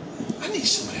 I need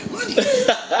some of that money.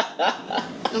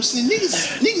 You know what I'm saying,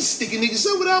 niggas sticking niggas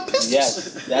up without pistols.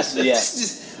 Yes, that's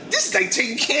This is like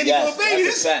taking candy Yes, for a baby.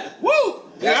 that's a fact. Woo!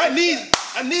 Yeah, That's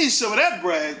I need some of that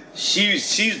bread.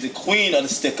 She's the queen of the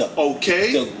stick up.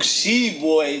 Okay. She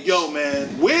boy. Yo, man,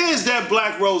 where's that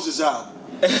Black Roses album?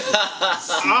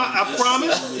 I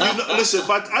promise. You know, listen, if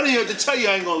I didn't have to tell you,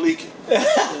 I ain't gonna leak it.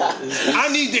 I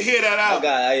need to hear that album.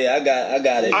 I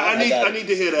got it. I need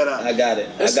to hear that album. I got it.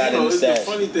 I got it in the The stash.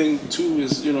 funny thing too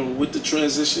is, with the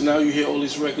transition, now you hear all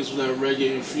these records with that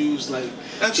reggae infused. Like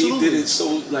Absolutely. he did it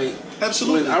so like.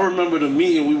 Absolutely. When I remember the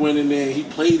meeting, we went in there and he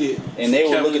played it, And they were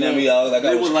Kevin looking at me all like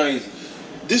I they was were crazy.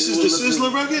 This is the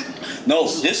Sizzler record? No,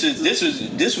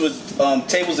 this was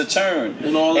Tables of Turn.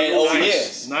 And all that. oh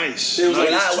Nice. yeah. Nice. It was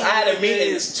When like I had a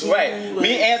meeting, right?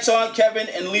 Me, Anton, Kevin,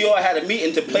 and Leo had a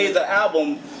meeting to play the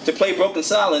album, to play Broken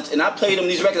Silence, and I played them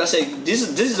these records. I said, this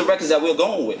is the records that we're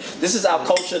going with. This is our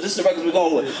culture. This is the records we're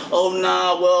going with. Oh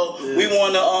nah, well we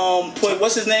want to put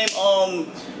what's his name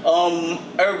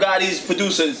Irv Gotti's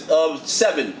producers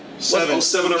Seven.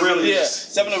 Seven Aurelius. Yeah,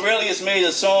 Seven Aurelius made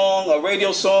a song, a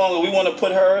radio song, and we want to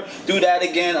put her do that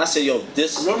again. I said, yo,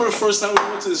 this. Remember the first time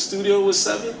we went to the studio with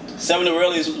Seven? Seven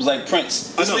Aurelius was like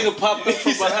Prince. This nigga popped up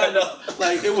from behind,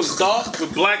 like it was dark.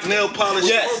 With black nail polish.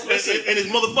 Yes. And his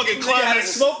motherfucking had a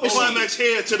smoke machine. climax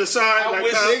hair to the side. I like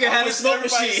wish how- nigga had a wish smoke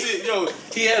everybody machine. see it. Yo,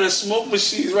 he had a smoke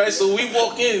machine, right? So we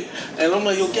walk in, and I'm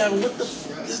like, yo, Gavin, what the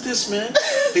fuck is this, man?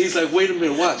 He's like, wait a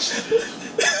minute, watch.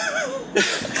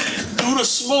 Through the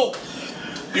smoke,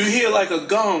 you hear like a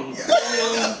gong.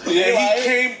 Yeah, He right?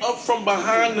 came up from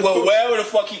behind the Well, wherever the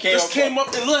fuck he came just up came from.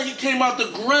 up and look, he came out the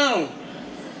ground.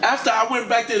 After I went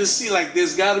back there to see, like,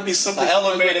 there's got to be something. An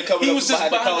elevator coming He up was just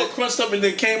behind the behind car. the crunched up and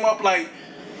then came up like.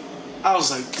 I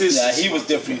was like, this. Nah, is he was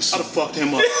different. I'd have fucked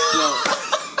him up.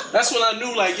 That's when I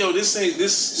knew, like, yo, this ain't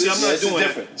this. See, I'm not this is doing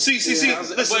different. it. See. Yeah,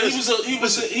 Listen, but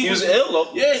listen. he He was ill though.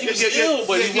 Yeah, he was ill,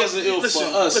 but he wasn't ill Listen,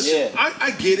 for us. Listen, Yeah.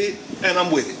 I get it, and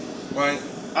I'm with it, right?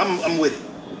 I'm with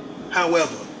it.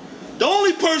 However, the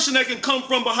only person that can come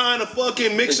from behind a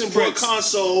fucking mixing It's board Prince.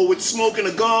 console with smoking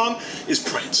a gong is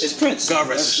Prince. It's Prince. God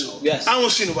rest his soul. Yes. I don't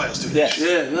see nobody else do that Yes.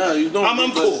 shit. Yeah, no, you don't.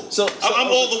 I'm cool. So- I'm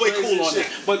all the way crazy cool on shit.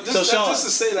 that. But this, So, that's Sean, just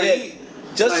to say that yeah, he.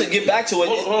 just like, to get back to it.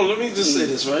 Hold on, let me just say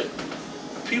this, right?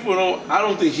 People don't. I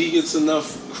don't think he gets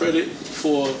enough credit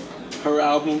for her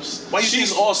albums.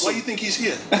 She's awesome. Why you think he's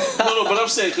here? No, but I'm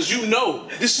saying because you know.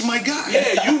 This is my guy.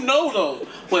 Yeah, you know though.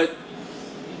 But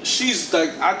she's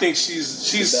like, I think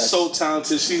she's best. so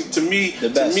talented. She The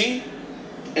best. to me,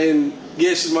 and yeah,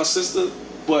 she's my sister.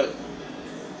 But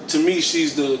to me,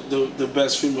 she's the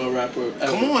best female rapper ever.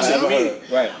 Come on, to Zach.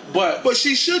 me. Right. But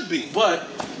she should be. But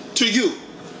To you.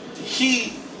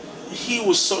 he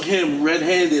was so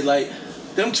red-handed. Like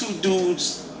them two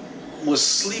dudes was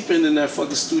sleeping in that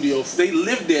fucking studio. They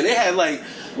lived there. They had like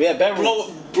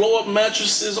blow up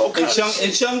mattresses. All kinds of shit.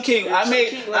 In Chung King, I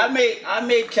made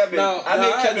Kevin.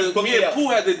 Me and Pooh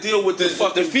had to deal with the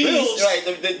fucking fees, bills. right?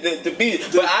 The fees.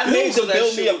 But I made them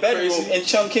build me a bedroom in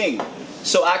Chung King,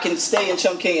 so I can stay in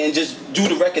Chung King and just do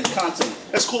the records constantly.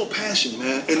 That's called passion,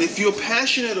 man. And if you're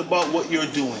passionate about what you're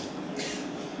doing,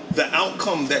 the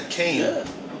outcome that came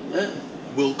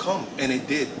will come, and it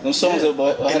did. Those songs are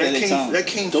ahead of their time. That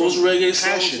came those from reggae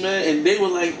passion. songs, man, and they were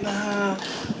like, nah.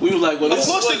 We were like, well, of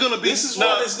course they're gonna be. This is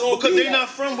what it's gonna because be. they're not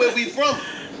from where we from.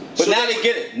 But now they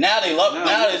get it. Now they love it.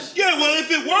 Now it's yeah. Well,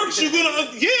 if it works, you're gonna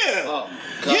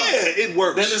it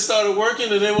works. Then it started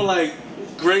working, and they were like,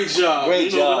 great job.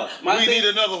 Great job. We need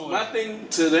another one. My thing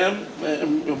to them,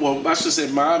 well, I should say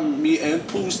me and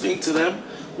Pooh's thing to them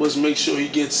was make sure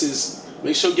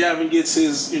Gavin gets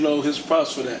his, his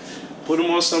props for that. Put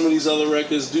him on some of these other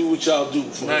records. Do what y'all do.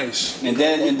 Nice. And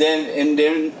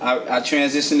then I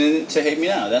transitioned into Hate Me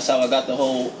Now. That's how I got the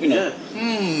whole,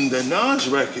 the Nas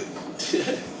record.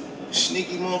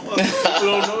 Sneaky motherfucker. People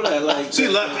don't know that. Like, see,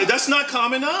 that's not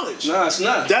common knowledge. Nah, it's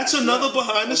not. That's another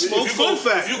behind the smoke fun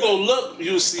fact. If you go look,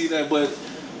 you'll see that. But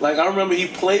like, I remember he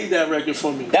played that record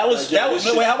for me. Wait, how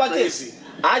about this?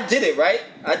 I did it, right?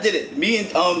 I did it. Me and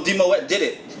D Moet did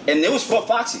it. And it was for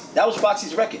Foxy. That was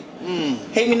Foxy's record.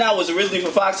 Hate Me Now was originally for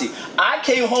Foxy. I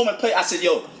came home and played. I said,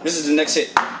 yo, this is the next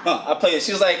hit. I played it.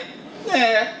 She was like,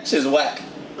 nah, shit's whack.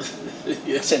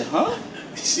 I said, huh?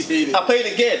 She hated it. I played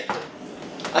it again.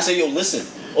 I said, yo, listen.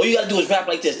 All you gotta do is rap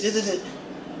like this.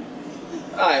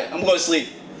 Alright, I'm going to sleep.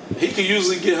 He could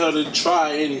usually get her to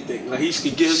try anything. Like, he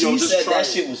could get her She just said try that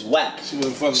shit was whack. She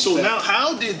wasn't fucking So now,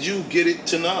 how did you get it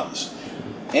to Nas?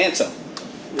 Anthem.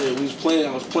 Yeah, we was playing.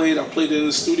 I played it in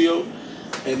the studio,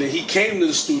 and then he came to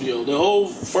the studio. The whole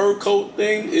fur coat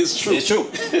thing is true. It's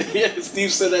true. Yeah,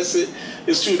 Steve said that shit.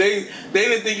 It's true. They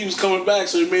didn't think he was coming back,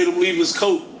 so they made him leave his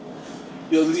coat.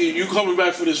 You coming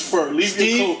back for this fur? Leave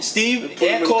your coat. Steve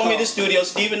called me to the studio.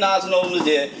 Steve and Nas and all was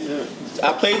there. Yeah.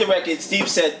 I played the record. Steve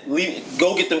said,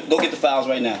 "Go get the files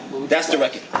right now." That's the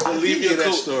record. But leave your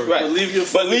coat. Right. But leave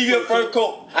your fur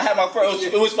coat. I had my fur.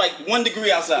 It was like 1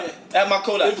 degree outside. I had my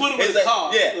coat out. They put him in the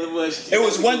car. Yeah. It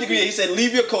was 1 degree. He said,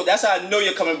 "Leave your coat." That's how I know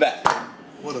you're coming back.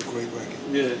 What a great record.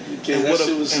 Yeah.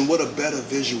 And what a better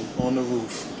visual on the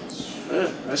roof. Yeah,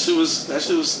 that shit was.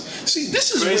 See,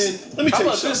 this is crazy. let me tell you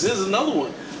about something. this? Here's another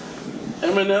one.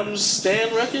 Eminem's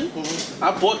Stan record.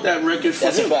 I bought that record for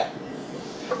That's him. a fact.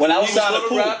 When I was signed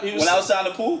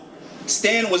to Pool,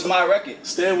 Stan was my record.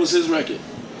 Stan was his record.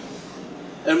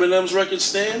 Eminem's record,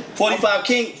 Stan. 45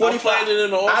 King. 45. I played it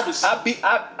in the office. I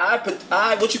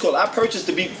purchased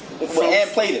the beat and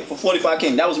played it for 45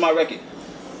 King. That was my record.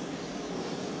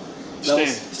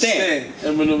 Stan.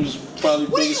 Eminem's probably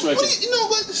biggest record. You know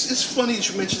what? It's funny that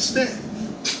you mentioned Stan.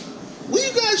 What do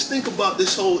you guys think about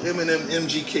this whole Eminem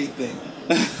MGK thing?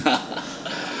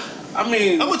 I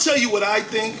mean, I'm gonna tell you what I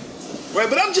think, right?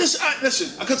 But listen,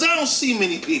 because I don't see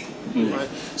many people, right?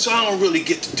 So I don't really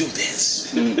get to do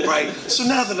this, right? So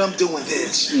now that I'm doing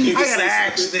this, I gotta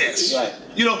ask this, right?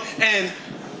 And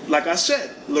like I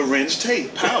said, Lorenz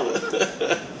Tate, power,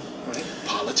 right?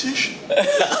 Politician,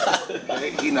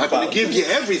 right? He's not gonna give you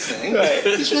everything, right?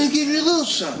 He's gonna give you a little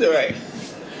something, right?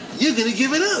 You're gonna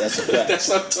give it up. That's a fact. That's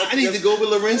what I need to go with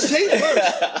Lorenz Tate first.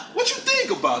 What you think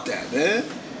about that, man?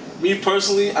 Me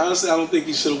personally, honestly, I don't think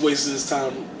he should have wasted his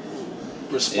time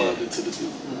responding to the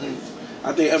dude.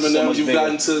 I think Eminem, you've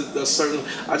gotten to a certain.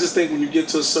 I just think when you get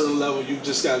to a certain level, you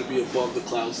just got to be above the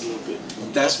clouds a little bit.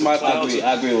 That's my thing.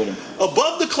 I agree with him.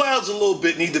 Above the clouds a little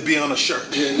bit need to be on a shirt.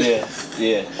 Yeah.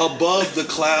 Above the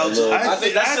clouds. I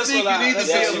think you need to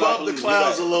be above the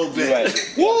clouds a little bit. Right.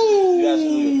 Woo!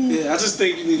 Yeah, I just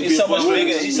think you need to be so much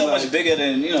bigger. He's so much bigger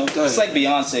than It's like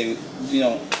Beyonce.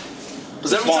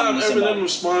 Because every time Eminem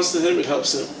responds to him, it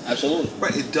helps him. Absolutely.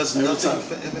 Right. It does nothing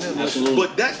for Eminem. Absolutely.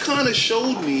 But that kind of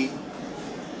showed me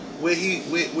where he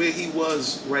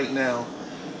was right now,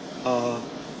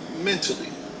 mentally.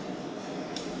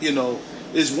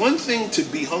 It's one thing to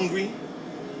be hungry,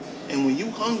 and when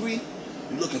you hungry,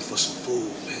 you're looking for some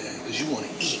food, man, because you want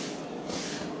to eat.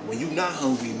 When you're not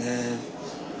hungry, man,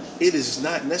 it is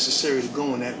not necessary to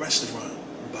go in that restaurant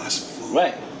and buy some food.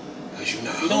 Right. Because you're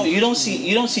not hungry. You don't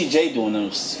see Jay doing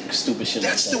those stupid shit.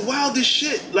 That's the wildest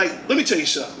shit. Like, let me tell you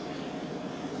something.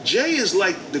 Jay is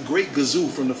like the great Gazoo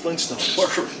from the Flintstones.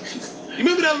 You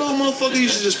remember that little motherfucker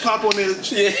used to just pop on there?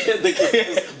 Yeah, the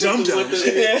Dum-Dums.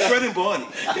 Fred and Barney.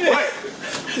 Right.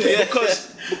 Yeah.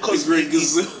 Because the great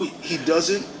Gazoo. He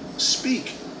doesn't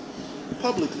speak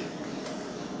publicly.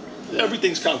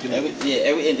 Everything's calculated.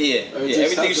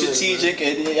 Everything's strategic,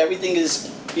 and everything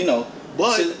is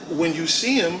But when you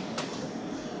see him,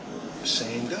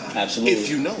 same guy. Absolutely. If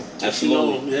you know.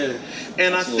 Absolutely. Yeah.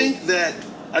 And Absolutely.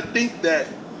 I think that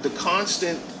the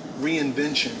constant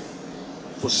reinvention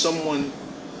for someone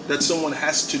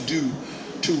has to do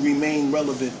to remain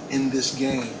relevant in this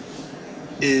game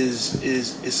is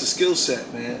a skill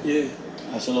set, man. Yeah.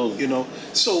 Absolutely. You know.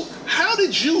 So how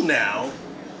did you now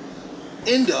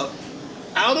end up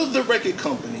out of the record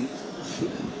company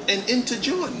and into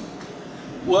Jordan?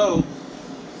 Well,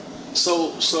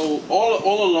 so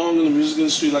all along in the music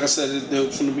industry, like I said,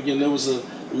 from the beginning, there was a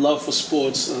love for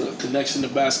sports, a connection to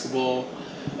basketball.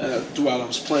 Throughout I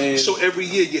was playing. So every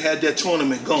year you had that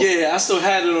tournament going. Yeah, I still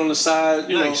had it on the side.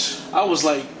 You Nice. know, I was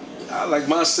like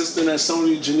my assistant at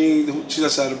Sony, Janine. She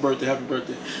just had a birthday. Happy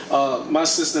birthday! My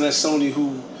assistant at Sony,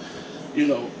 who, you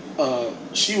know,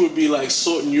 she would be like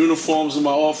sorting uniforms in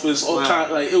my office, all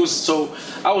kind. Like it was so.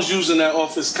 I was using that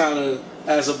office kind of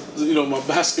as a, you know, my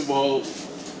basketball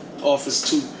office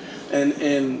too,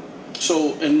 and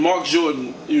Mark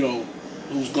Jordan, you know,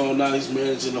 who's gone now, he's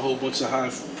managing a whole bunch of high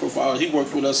profile. He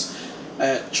worked with us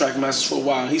at Trackmasters for a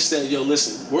while. He said, "Yo,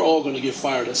 listen, we're all gonna get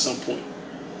fired at some point."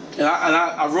 And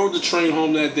I rode the train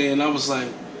home that day, and I was like,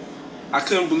 I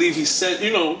couldn't believe he said,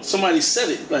 you know, somebody said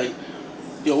it, like,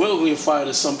 "Yo, we're gonna get fired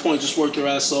at some point. Just work your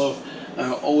ass off.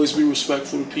 Always be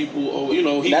respectful to people." Or, you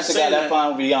know, he That's the guy that that.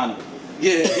 found Rihanna.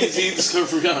 Yeah, he's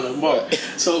discovered Rihanna, Mark.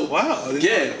 So Wow.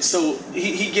 yeah, so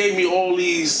he gave me all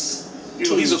these. You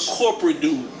know, he's a corporate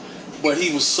dude, but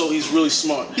he's really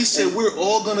smart. He said, And we're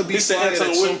all going to be he said, fired "Anton,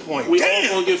 at some point." We Damn.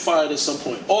 all gonna get fired at some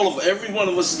point. Every one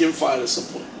of us is getting fired at some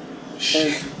point.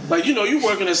 And like, you know, you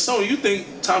working at Sony, you think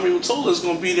Tommy Mottola is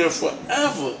gonna be there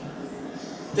forever.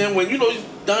 Then when, you know,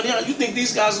 down here, you think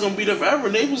these guys are gonna be there forever,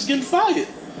 and they was getting fired.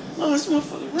 No, that's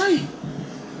motherfucking right.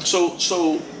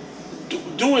 So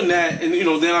doing that, and you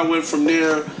know, then I went from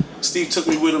there. Steve took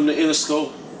me with him to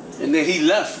Interscope, and then he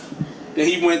left. Then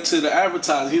he went to the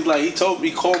advertising.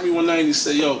 He called me one night and he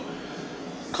said, "Yo,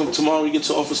 come tomorrow, we get to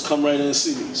the office, come right in and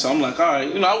see me." So I'm like, all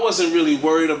right. You know, I wasn't really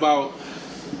worried about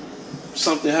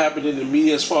something happening to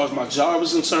me as far as my job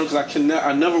is concerned, because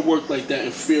I never worked like that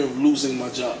in fear of losing my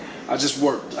job. I just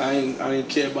worked. I didn't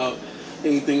care about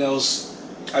anything else.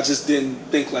 I just didn't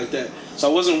think like that. So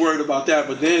I wasn't worried about that.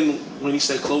 But then when he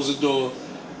said close the door,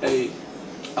 hey,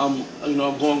 I'm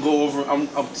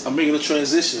making a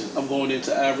transition. I'm going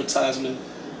into advertisement.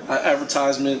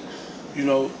 You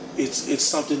know, it's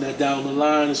something that down the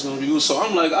line is going to be good. So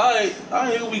I'm like, all right,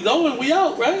 here we going. We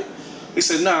out, right? He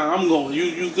said, "Nah, I'm going.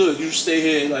 You good. You stay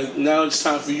here. Like, now it's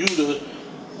time for you to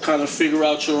kind of figure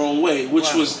out your own way,"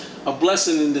 which was a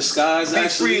blessing in disguise. Be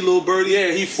free, little birdie.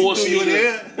 Yeah, he forced me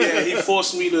to. he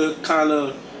forced me to kind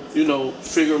of, you know,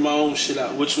 figure my own shit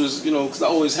out, which was, you know, because I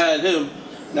always had him.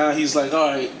 Now he's like, all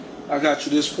right, I got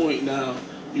you this point. Now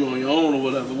you're on your own or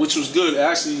whatever, which was good. It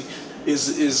actually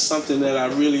is something that I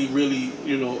really, really,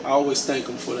 you know, I always thank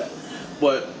him for that.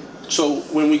 But so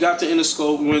when we got to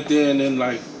Interscope, we went there, and then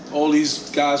like all these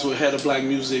guys were head of black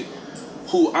music,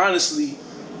 who honestly,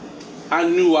 I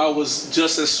knew I was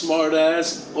just as smart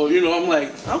as, or, you know,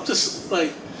 I'm just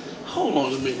like, hold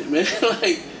on a minute, man.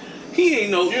 Like, he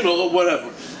ain't no, you know, or whatever.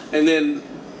 And then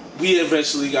we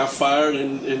eventually got fired,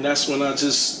 and that's when I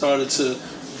just started to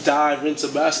dive into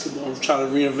basketball, try to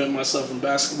reinvent myself in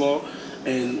basketball.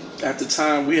 And at the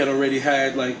time, we had already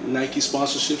had like Nike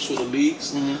sponsorships for the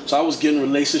leagues. Mm-hmm. So I was getting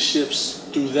relationships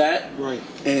through that. Right.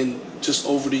 And just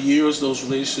over the years, those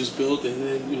relationships built, and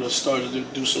then, you know, started to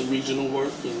do some regional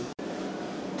work, and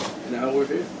now we're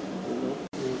here. You know,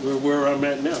 we're where I'm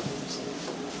at now. So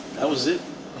that was it.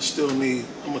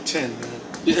 I'm a 10, man.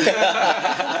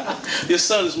 Your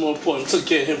son is more important. I took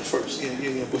care of him first.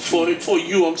 Yeah. Before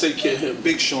you, I'm taking care of him.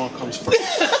 Big Sean comes first.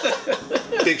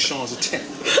 Big Sean's a 10.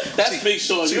 That's Big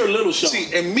Sean. You're a little Sean.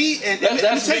 See, and me and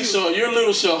that's Big Sean. You're a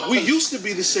little Sean. We used to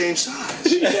be the same size.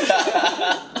 and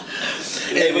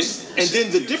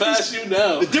then the difference.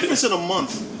 The difference in a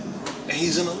month, and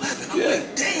he's an 11. I'm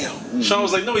like, damn. Sean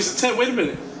was like, no, he's a 10. Wait a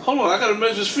minute. Hold on, I gotta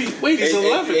measure his feet. Wait, he's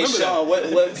 11. Hey, Sean,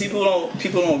 what people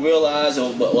don't realize,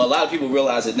 or a lot of people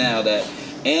realize it now, that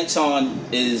Anton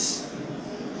is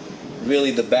really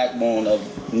the backbone of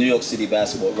New York City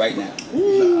basketball right now.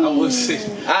 I would say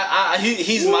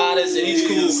he's modest and he's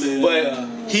cool,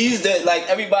 but he's the, like,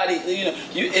 everybody, you know,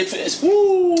 if it's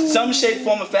some shape,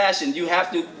 form, or fashion, you have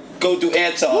to go through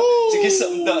Anton to get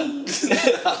something done.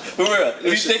 For real. If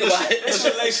you think about it. It's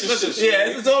relationships.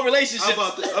 Yeah, it's all relationships.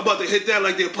 I'm about to hit that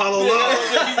like the Apollo line.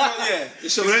 Yeah.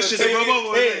 So that shit to rub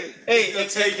over. Hey,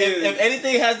 if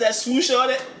anything has that swoosh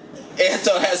on it,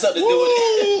 Anton has something to do with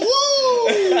it.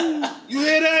 Woo! You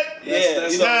hear that? Yeah.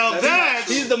 That's Now that's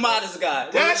He's the modest guy.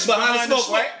 That's behind the smoke,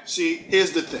 right? See,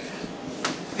 here's the thing.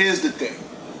 Here's the thing.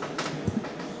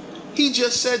 He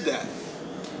just said that.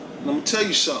 And I'm gonna tell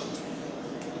you something.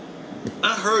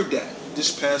 I heard that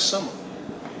this past summer.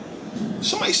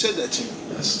 Somebody said that to me.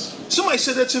 Somebody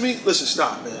said that to me. Listen,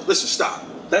 stop, man. Listen, stop.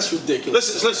 That's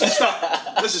ridiculous. Listen,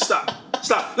 stop. Listen, stop.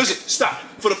 Stop. Listen, stop.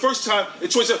 For the first time in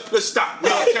 27, listen, stop.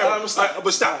 We're on camera.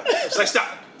 But stop. Like,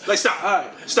 stop. Like, stop. All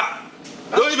right. Stop.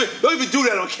 Don't even do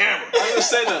that on camera. I didn't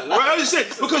say nothing. Right? I just said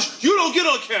because you don't get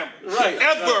on camera. Right.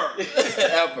 Ever.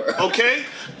 Ever. Okay?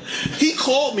 He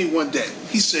called me one day.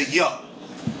 He said, yo,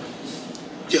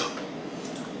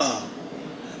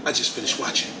 I just finished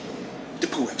watching the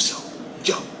Pooh episode.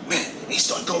 Yo, man, he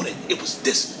started going in. It was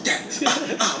this, that.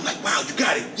 I'm like, wow, you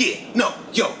got it. Yeah. No,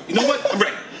 yo, you know what? I'm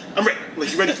ready. I'm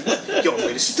like, you ready for what? Yo, I'm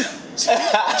ready to sit down.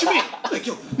 What you mean? Like,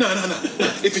 yo, no.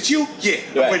 If it's you, yeah,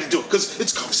 I'm ready to do it. Because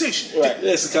it's a conversation. Right.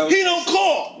 Yeah, it's a conversation. He don't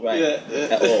call. Right.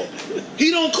 Yeah. At all. He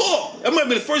don't call. That might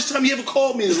be the first time he ever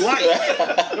called me in his life. You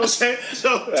know what I'm saying? So,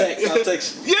 I'll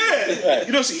text yeah. Right.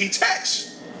 You know, see, he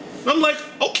texts. And I'm like,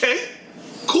 okay,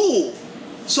 cool.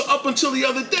 So up until the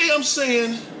other day, I'm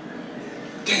saying,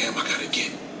 damn, I gotta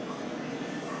get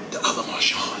the other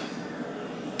Marshawn,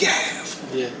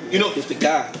 Gav. Yeah. You know, it's the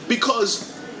guy.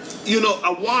 Because, you know,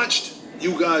 I watched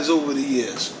you guys over the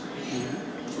years,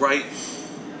 right?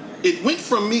 It went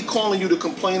from me calling you to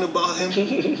complain about him,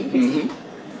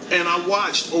 and I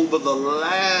watched over the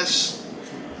last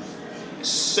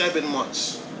 7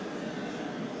 months,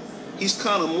 he's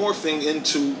kind of morphing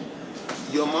into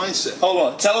your mindset.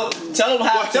 Hold on. Tell him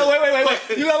how.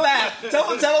 Wait. You gonna laugh. Tell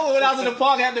him when I was in the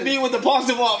park, I had to meet with the Parks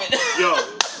Department. Yo,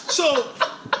 so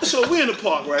we're in the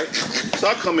park, right? So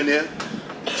I come in there,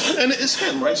 and it's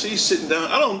him, right? So he's sitting down.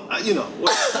 You know,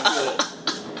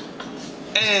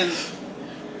 and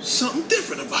something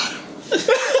different about him.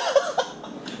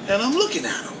 And I'm looking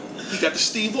at him. He got the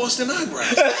Steve Austin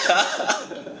eyebrows.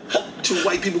 2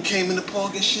 white people came in the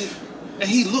park and shit, and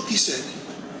he looked. He said,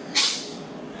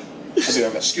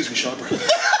 "Excuse me, Sean Brown." I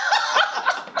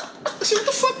said, "What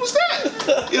the fuck was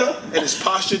that?" You know, and his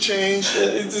posture changed,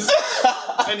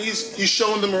 and he's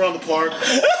showing them around the park.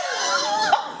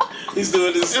 He's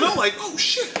doing this, and I'm like, "Oh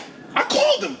shit!" I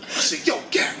called him. I said, "Yo,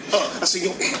 Gary." I said,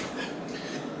 "Yo, man,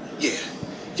 yeah,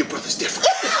 your brother's different."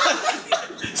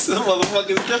 Some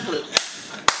motherfucker's different.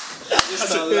 I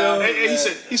said, and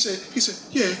he said,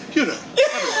 "Yeah, you know,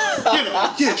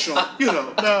 yeah, Sean, you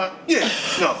know,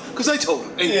 no, because I told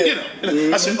him, and you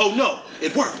know, I said, oh no,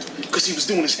 it worked, because he was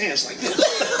doing his hands like this."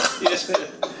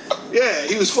 Yeah,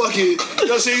 he was fucking, you know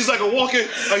what I'm saying? He's like a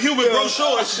human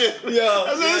brochure and shit. When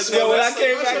I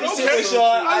came back to sit with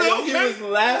Sean, he was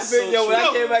laughing. When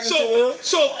I came back to sit with him.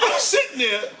 So I'm sitting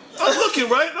there, I'm looking,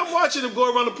 right? And I'm watching him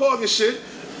go around the park and shit,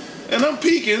 and I'm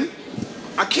peeking.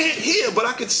 I can't hear, but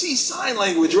I could see sign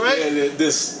language, right? Yeah,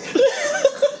 this.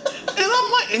 And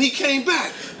I'm like, and he came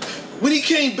back. When he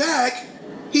came back,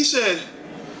 he said,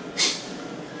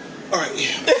 "All right,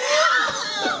 yeah."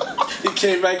 He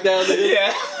came back down there.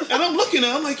 Yeah. And I'm looking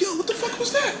at him, I'm like, yo, what the fuck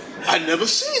was that? I'd never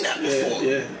seen that before.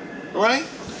 Yeah. Right?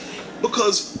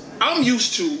 Because I'm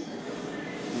used to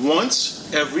once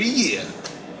every year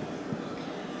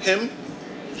him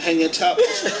hanging top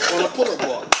on a pull-up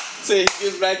bar. Say he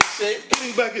gets back in shape.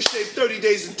 Getting back in shape 30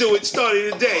 days to do it,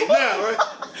 starting today. Now, right?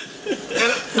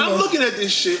 And I'm looking at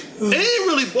this shit. It didn't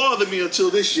really bother me until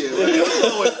this year. Right? I'm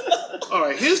going, all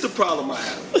right, here's the problem I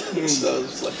have.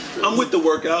 I'm with the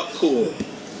workout, cool.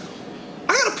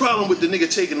 I got a problem with the nigga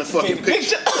taking the fucking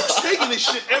picture. Taking this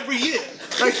shit every year.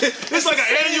 Like, it's like an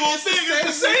annual thing.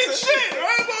 It's the same shit,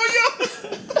 right, boy?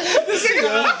 This nigga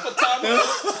hire a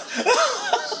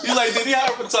photographer. You like, did he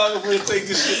hire a photographer to take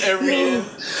this shit every year?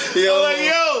 I'm like,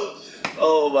 yo.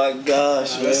 Oh my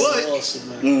gosh, man. But awesome,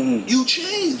 man. You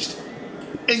changed.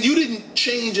 And you didn't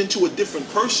change into a different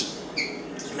person.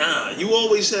 Nah, you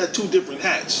always had 2 different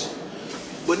hats.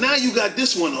 But now you got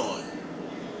this one on.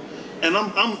 And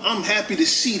I'm happy to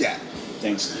see that.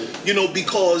 Thanks. You know,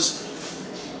 because,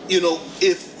 you know,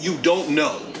 if you don't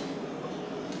know,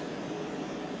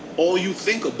 all you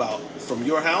think about from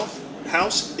your house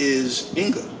is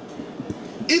Inga.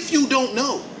 If you don't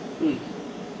know,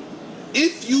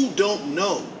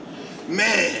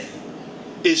 man,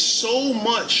 is so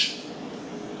much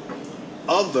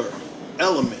other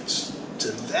elements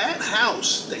to that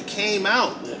house that came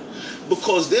out.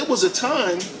 Because there was a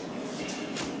time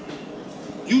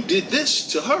you did this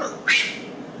to her,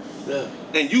 Yeah.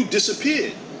 and you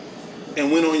disappeared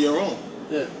and went on your own.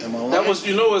 Yeah. Am I lying? That was,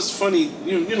 you know, what's funny.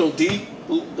 You know, D.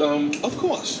 Of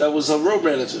course. That was a road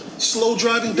manager. Slow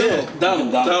driving Donald.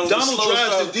 Donald Donald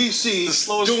drives to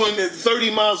DC doing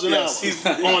 30 miles an hour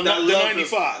on the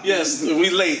 95. Yes, we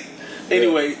late.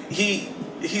 Anyway,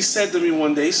 he said to me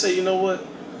one day, he said, you know what?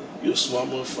 You're a smart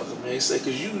motherfucker, man. He said,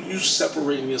 because you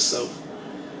separating yourself.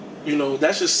 You know,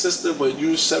 that's your sister, but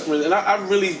you separate. And I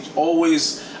really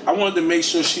always, I wanted to make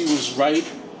sure she was right.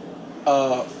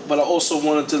 But I also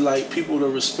wanted to, like, people to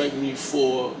respect me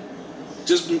for,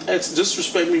 just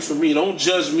respect me for me. Don't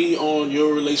judge me on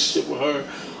your relationship with her,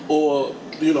 or,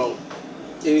 you know,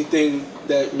 anything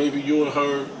that maybe you and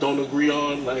her don't agree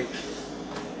on. Like,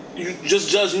 you just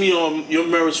judge me on your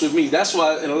merits with me. That's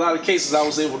why in a lot of cases I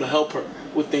was able to help her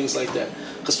with things like that.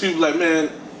 Because people like,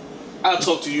 man, I'll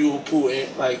talk to you, Pooh,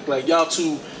 and like y'all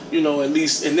two, you know, at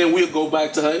least, and then we'll go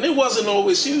back to her. And it wasn't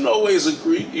always, she didn't always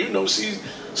agree. You know, she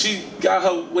got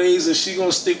her ways, and she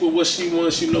gonna stick with what she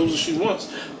wants. She knows what she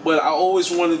wants. But I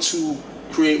always wanted to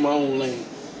create my own lane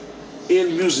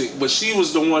in music. But she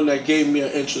was the one that gave me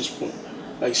an interest point.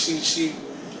 Like she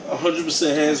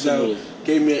 100% hands down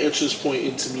gave me an interest point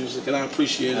into music, and I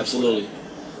appreciate it. Absolutely.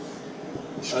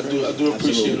 I do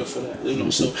appreciate her for that. You know,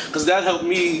 so because that helped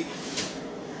me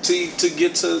to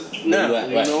get to now. Right.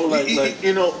 You know, like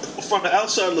you know, from the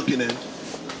outside looking in,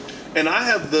 and I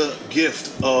have the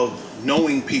gift of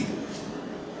knowing people,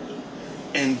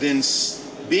 and then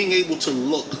being able to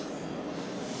look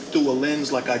through a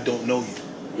lens like I don't know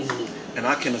you, and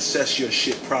I can assess your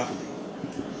shit properly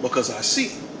because I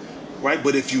see. Right,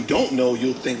 but if you don't know,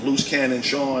 you'll think Loose Cannon,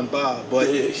 Sean, Bob. But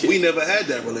we never had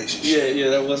that relationship. Yeah,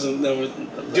 that wasn't never.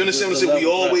 Do you understand what I'm saying? We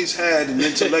always had an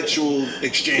intellectual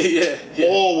exchange. Yeah.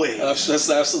 Always. That's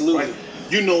absolutely. Right?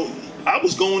 You know, I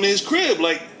was going to his crib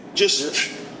like just,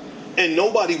 and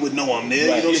nobody would know I'm there.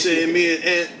 Right. You know what I'm saying? Me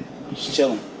and Just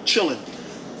chilling.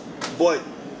 But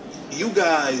you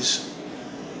guys,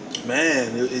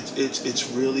 man, it's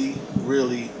really,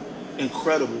 really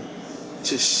incredible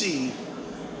to see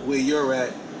where you're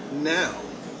at now.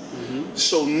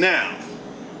 So now,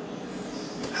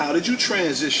 how did you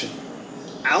transition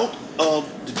out of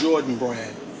the Jordan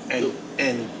brand,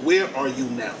 and where are you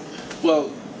now?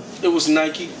 Well, it was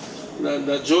Nike.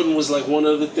 Now Jordan was like one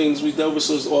of the things we dealt with,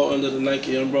 so it's all under the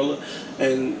Nike umbrella.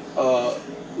 And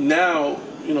now,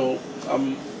 you know,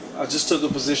 I just took a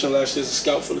position last year as a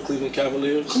scout for the Cleveland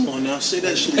Cavaliers. Come on now, say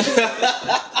that shit again.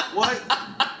 What?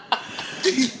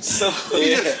 He just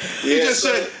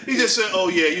said, oh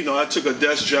yeah, you know, I took a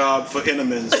desk job for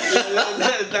Innemans.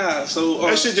 Nah, so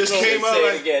that shit just came out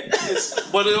like.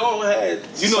 But it all had.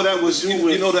 You know that was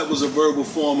that was a verbal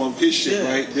form of his shit,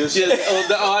 right? This. Yeah.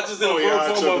 I just did a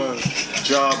verbal form of a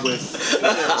job with.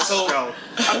 So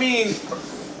I mean,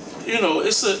 you know,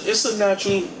 it's a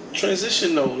natural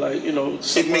transition though. Like, you know,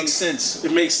 it makes sense.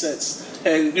 It makes sense,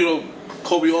 and you know.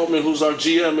 Kobe Altman, who's our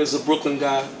GM, is a Brooklyn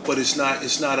guy. But it's not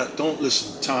a, don't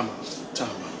listen, time out.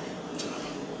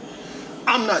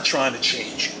 I'm not trying to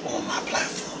change you on my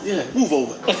platform. Yeah. Move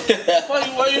over.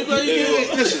 Why you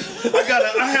listen,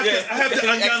 I have to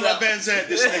Iyanla Vanzant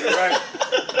this nigga, right?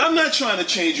 I'm not trying to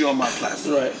change you on my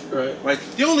platform. Right.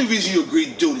 The only reason you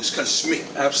agreed to do this because it's me.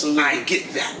 Absolutely. I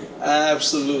get that.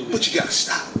 Absolutely. But you gotta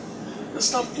stop.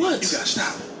 Stop what? You gotta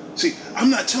stop. See, I'm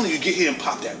not telling you to get here and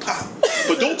pop that pop.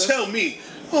 But don't tell me,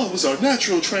 oh, it was our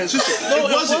natural transition. No,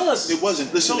 it wasn't. was. It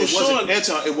wasn't. Listen, No, it wasn't. Sean.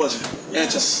 Anton, it wasn't.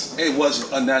 Yes. Anton, it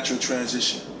wasn't a natural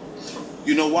transition.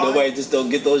 You know why? Nobody just don't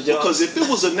get those jobs. Because if it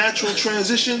was a natural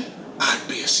transition, I'd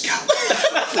be a scout.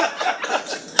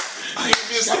 I'd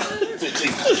be a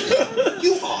scout.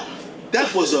 You are.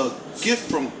 That was a gift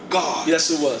from God. Yes,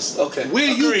 it was. Okay. Where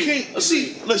Agreed. you can't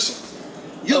see. Listen,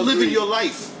 you're living your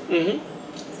life.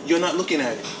 You're not looking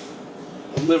at it.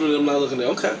 I'm living it, I'm not looking at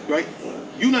it. Okay. Right?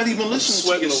 You're not even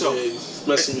listening to yourself.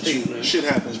 Messing with you, man. Shit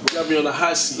happens, bro. You got me on the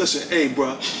hot seat. Listen, hey,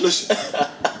 bro. Listen.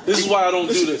 This is why I don't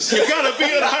do this. You gotta be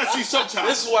on the hot seat sometimes.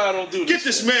 This is why I don't do this. Get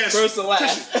this man. First and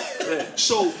last.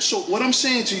 So what I'm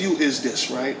saying to you is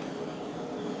this, right?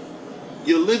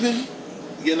 You're living,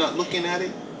 you're not looking at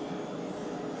it.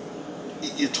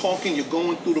 You're talking, you're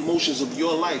going through the motions of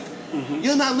your life.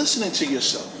 You're not listening to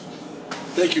yourself.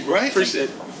 Thank you, bro. Right? Appreciate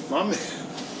it. My man.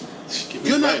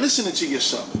 You're not listening to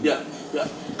yourself. Yeah.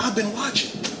 I've been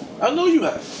watching. I know you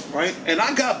have. Right? And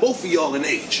I got both of y'all in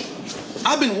age.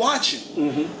 I've been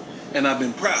watching. And I've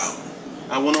been proud.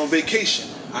 I went on vacation.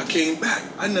 I came back.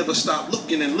 I never stopped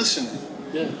looking and listening.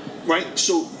 Yeah. Right?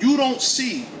 So you don't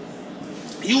see,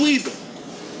 you either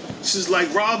This is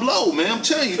like Rob Lowe, man. I'm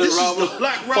telling you, this Rob is Lowe. the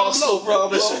black Rob Park Lowe. Slope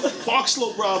Rob Lowe. Listen, Park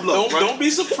Slope Rob Lowe. Don't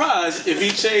be surprised if he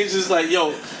changes like, yo.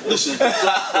 Listen,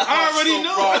 I already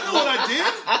know. I know what I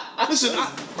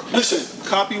did. Listen,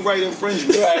 copyright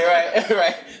infringement.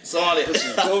 Right. It's on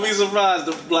it. Don't be surprised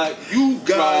the black You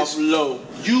guys, Rob Lowe.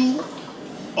 you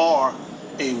are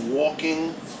a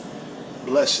walking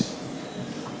blessing.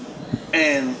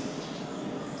 And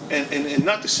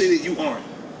not to say that you aren't,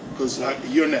 because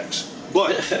you're next.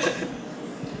 But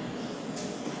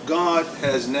God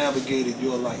has navigated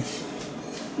your life.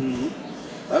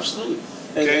 Absolutely.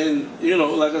 Okay. And you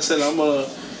know, like I said,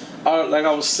 like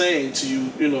I was saying to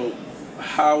you, you know,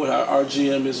 Howard, our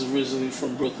GM, is originally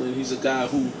from Brooklyn. He's a guy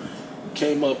who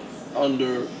came up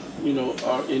under, you know,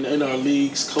 in our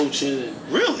leagues coaching. And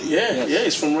Really? yeah,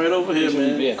 he's from right over here,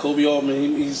 man. Yeah. Kobe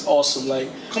Altman, he's awesome. Like,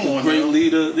 Come on, great now.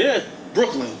 leader. Yeah,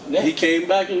 Brooklyn. Yeah. he came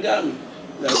back and got me.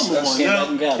 Come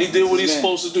on, now. He did what he's Man.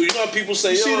 supposed to do. You know how people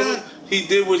say, You see yo, that? he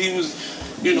did what he was,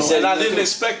 you know, said and he I did didn't it.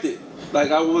 expect it. Like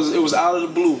it was out of the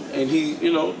blue, and he,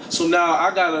 you know, so now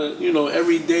I gotta, you know,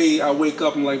 every day I wake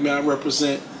up, I'm like, man, I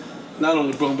represent not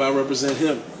only Brooklyn, but I represent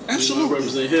him. Absolutely. You know, I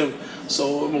represent him.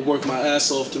 So I'm gonna work my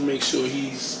ass off to make sure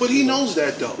he's. But he knows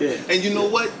that though. Yeah. And you know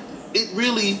what? It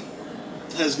really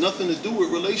has nothing to do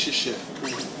with relationship.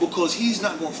 Because he's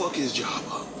not gonna fuck his job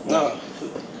up. No,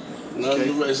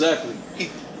 Okay. exactly.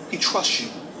 He trusts you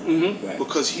Right.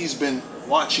 because he's been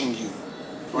watching you.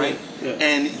 Right? Yeah.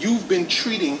 And you've been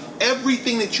treating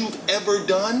everything that you've ever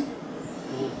done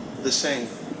the same.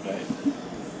 Right.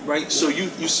 Right? So you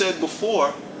said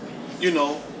before, you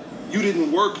know, you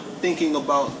didn't work thinking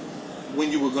about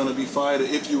when you were going to be fired or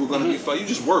if you were going to be fired. You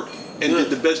just worked and did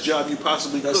the best job you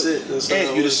possibly That's could. it. That's how and I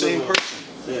you're the always same do it. person.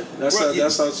 Yeah, that's Right,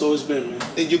 how it's always been, man.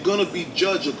 And you're going to be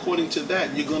judged according to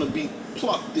that. You're going to be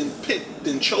plucked and picked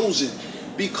and chosen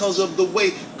because of the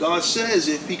way God says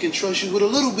if he can trust you with a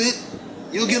little bit,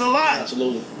 you'll get a lot.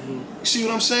 Absolutely. You see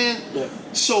what I'm saying? Yeah.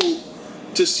 So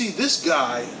to see this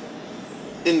guy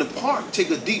in the park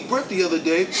take a deep breath the other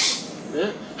day,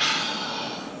 Yeah.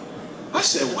 I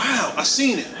said, wow, I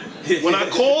seen it. When I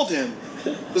called him,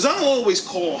 because I don't always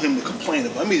call him to complain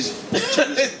about me.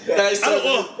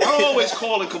 I don't always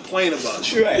call and complain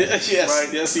about you. Right. Yes,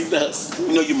 Right. yes, he does.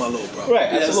 You know you're my little brother.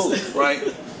 Right. Yes. Absolutely.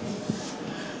 Right?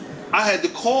 I had to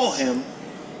call him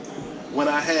when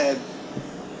I had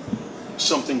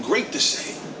something great to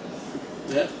say.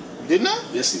 Yeah. Didn't I?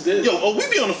 Yes, he did. Yo, we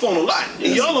be on the phone a lot, and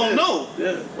Yes, y'all he don't did. know,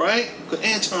 Yeah. right? Because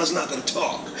Anton's not gonna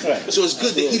talk, Right. so it's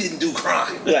good that he didn't do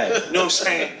crime. Right. You know what I'm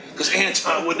saying? Because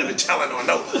Anton wouldn't have been telling on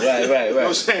nobody. Right. You know what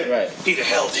I'm saying? Right. He'd have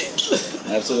held him.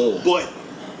 Absolutely. But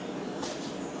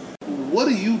what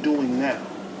are you doing now?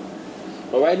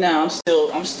 But right now,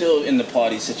 I'm still in the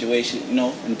party situation. You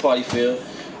know, in the party field.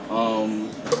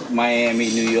 Miami,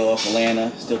 New York,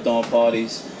 Atlanta, still throwing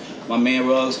parties. My man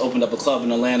Ruggs opened up a club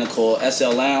in Atlanta called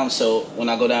SL Lounge. So when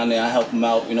I go down there, I help him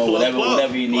out. You know,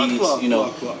 whatever he needs. You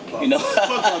know, you know,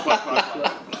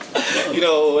 you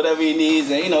know, whatever he needs,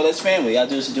 and you know, that's family. I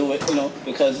just do it, you know,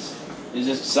 because it's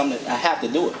just something I have to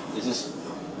do it. It's just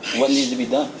what needs to be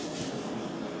done.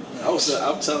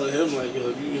 I'm telling him, like,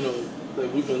 you know,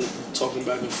 like we've been talking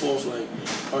back and forth, like,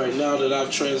 all right, now that I've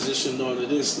transitioned onto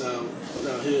this, now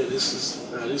here, this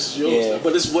is yours. Yeah. Now.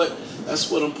 But that's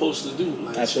what I'm supposed to do.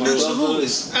 Like, Absolutely. my brother,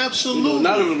 Absolutely. you know,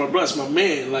 not even my brother, it's my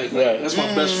man. Like Right. that's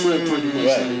my best friend, pretty much.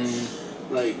 Right.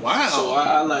 Like, Wow. So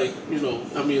I like, you know,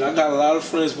 I mean, I got a lot of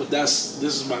friends, but this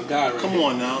is my guy right Come here.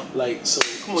 on now. Like, so.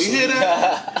 Come on, you hear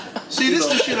that? See, this is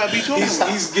the shit I be talking about.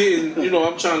 He's getting, you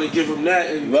know, I'm trying to give him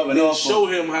that and Rubbing off show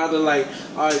him how to, like,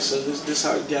 all right, so this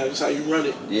how you run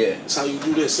it. Yeah. This how you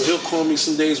do this. So he'll call me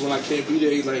some days when I can't be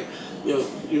there. He's like, yo,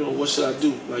 you know, what should I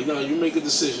do? Like, no, you make a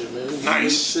decision, man. You make a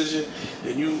Nice. decision,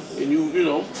 and you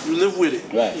know, you live with it.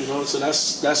 Right. You know, so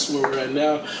that's where we're at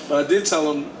now. But I did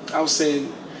tell him, I was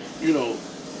saying, you know,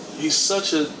 he's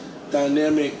such a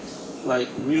dynamic,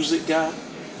 like, music guy.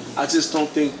 I just don't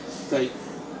think, like,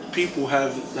 people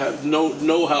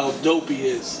know how dope he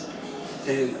is.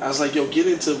 And I was like, yo,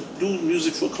 do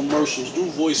music for commercials, do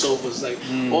voiceovers, like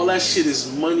all that shit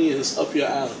is money and it's up your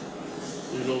alley.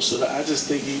 You know, so I just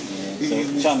think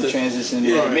So trying to transition.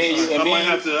 Yeah. And me and you, I might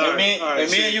have to- all me right,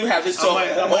 and you have this I talk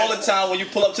might- all the time when you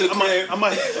pull up to the crib. I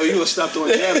might. Oh, you gonna stop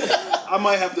doing that? I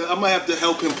might have to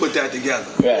help him put that together.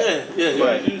 Right. Yeah.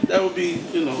 Right. That would be,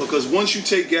 you know. Because once you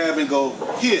take Gab and go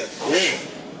here, Yeah.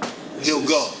 he'll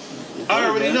go. I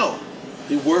already man. know.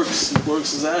 He works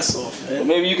his ass off, Well, man.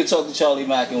 maybe you could talk to Charlie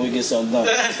Mack and we get something done.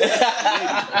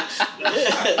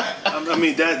 I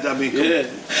mean that. I mean, Yeah.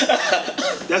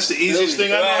 that's the easiest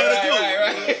thing I know how to do.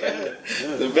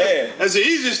 Right. The man. That's the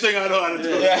easiest thing I know how to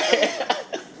do.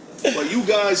 Right. But you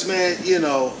guys, man,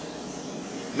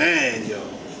 man, yo,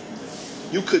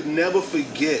 you could never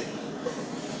forget.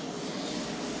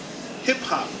 Hip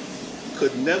hop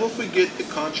could never forget the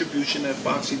contribution that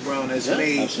Foxy Brown has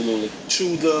made Absolutely.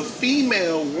 to the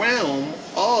female realm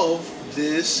of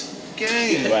this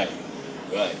game.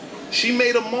 Right. She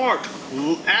made a mark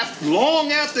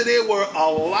long after there were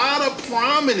a lot of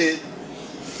prominent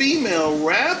female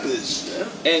rappers.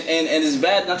 And it's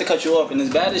bad, not to cut you off, and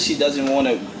as bad as she doesn't want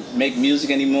to make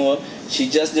music anymore, she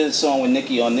just did a song with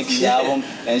Nicki on Nicki's album,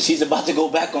 and she's about to go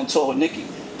back on tour with Nicki.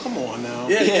 Come on now.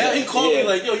 Yeah, he called me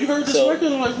like, yo, you heard this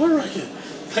record? I'm like, what record?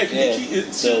 Like, Nicki,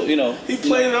 so he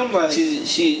played it. I'm like,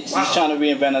 she's trying to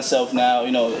reinvent herself now.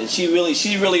 She's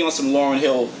really on some Lauryn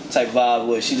Hill type vibe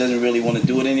where she doesn't really want to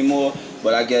do it anymore.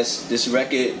 But I guess this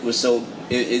record was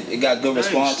it got good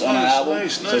response on her album,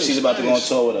 so she's about to go on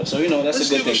tour with her. So that's Let's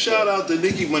a good thing. Give a shout out to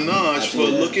Nicki Minaj for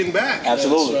looking back.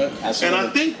 Absolutely. And I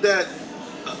think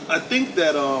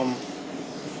that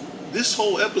this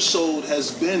whole episode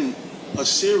has been a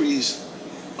series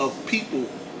of people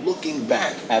looking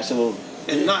back. Absolutely.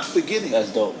 And not forgetting.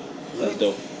 That's dope. Yeah,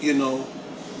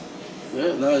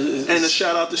 and a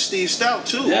shout out to Steve Stout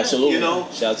too. Yeah, absolutely.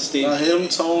 Shout out to Steve. Him,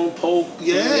 Tone, Pope.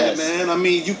 Yeah, man. I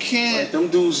mean, you can't. Like, them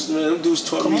dudes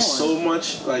taught me so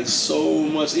much.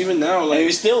 Even now, like and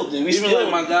we still like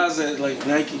my guys at like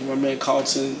Nike, my man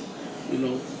Carlton,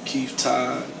 Keith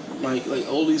Todd, Mike, like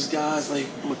all these guys, like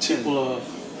people are,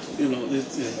 I'm a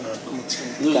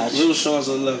 10. Little Sean's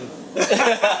 11. Big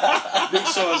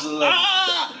Sean's 11.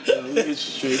 We get you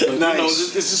straight. But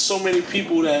it's just so many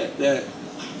people that have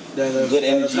good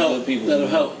energy, helped, good people. That have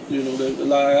helped. A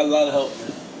lot of help,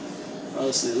 man.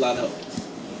 Honestly, a lot of help.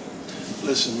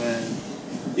 Listen, man.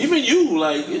 Even you,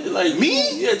 like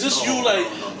me? Yeah, just you,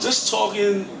 just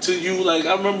talking to you. Like,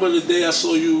 I remember the day I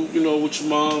saw you, with your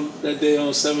mom that day on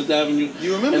 7th Avenue.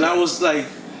 You remember? And I was like,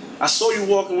 I saw you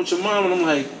walking with your mom, and I'm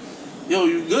like, yo,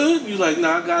 you good? You like,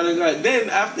 nah, I got it. Like, then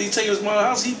after he takes his mom to the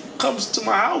house, he comes to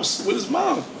my house with his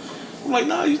mom. I'm like,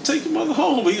 nah, you take your mother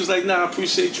home. But he was like, nah, I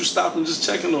appreciate you stopping, just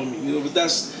checking on me. But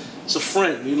it's a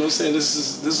friend. You know what I'm saying? This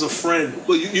is a friend.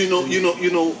 Well,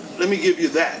 let me give you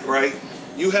that, right?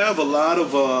 You have a lot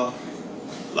of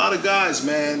guys,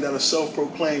 man, that are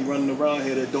self-proclaimed running around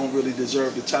here that don't really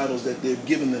deserve the titles that they've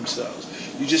given themselves.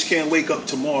 You just can't wake up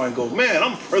tomorrow and go, man,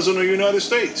 I'm president of the United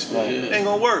States. It ain't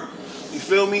gonna work. You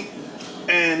feel me?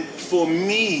 And for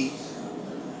me,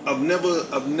 I've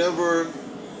never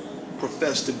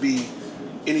professed to be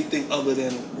anything other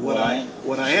than what I am.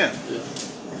 Yeah.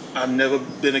 I've never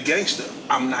been a gangster.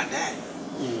 I'm not that.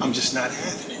 I'm just not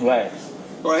having it.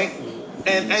 Right?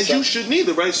 And as you should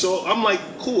neither, right? So I'm like,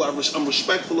 cool, I'm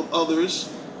respectful of others,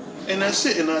 and that's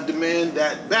it. And I demand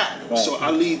that back. Right. So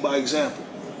I lead by example.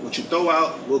 What you throw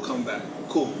out will come back.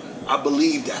 Cool. I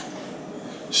believe that.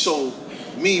 So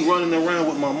me running around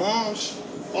with my moms,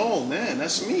 oh man,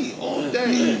 that's me all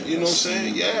day. You know what I'm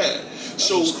saying? Yeah.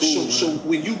 So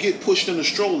when you get pushed in a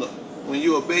stroller, when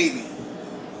you're a baby,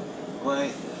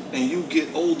 right, and you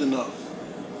get old enough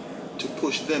to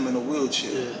push them in a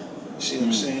wheelchair, see what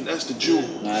I'm saying? That's the jewel.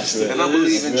 And I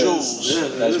believe in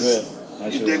jewels. That's real.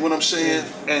 You dig what I'm saying?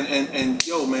 And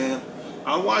yo, man,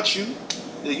 I watch you.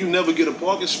 You never get a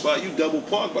parking spot. You double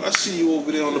park, but I see you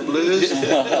over there on the Blizz,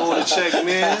 on the check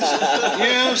mans. You know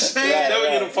what I'm saying? Never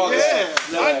get a parking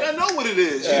spot. I know what it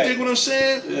is. You dig what I'm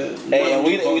saying? Hey, and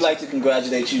we like to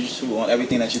congratulate you too on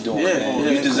everything that you're doing.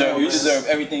 You deserve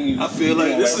everything you. I feel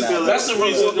like this is that's the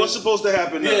reason. What's supposed to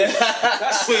happen now?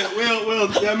 That's it.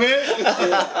 Yeah, man.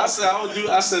 I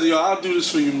said, yo, I'll do this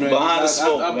for you, man. Behind the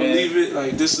smoke, I believe it.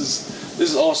 Like this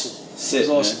is awesome. This is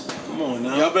awesome. Man. Come on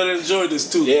now. Y'all better enjoy this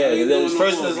too. Yeah, there's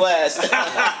first and last.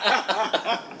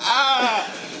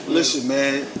 Listen,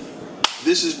 man.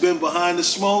 This has been Behind the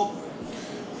Smoke.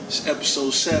 It's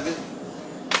episode 7.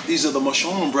 These are the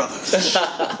Mushroom Brothers.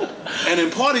 And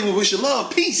in parting, we wish you love,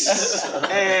 peace,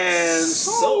 and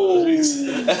soul.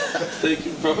 Thank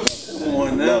you, bro. Come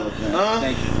on now.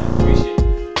 Thank you.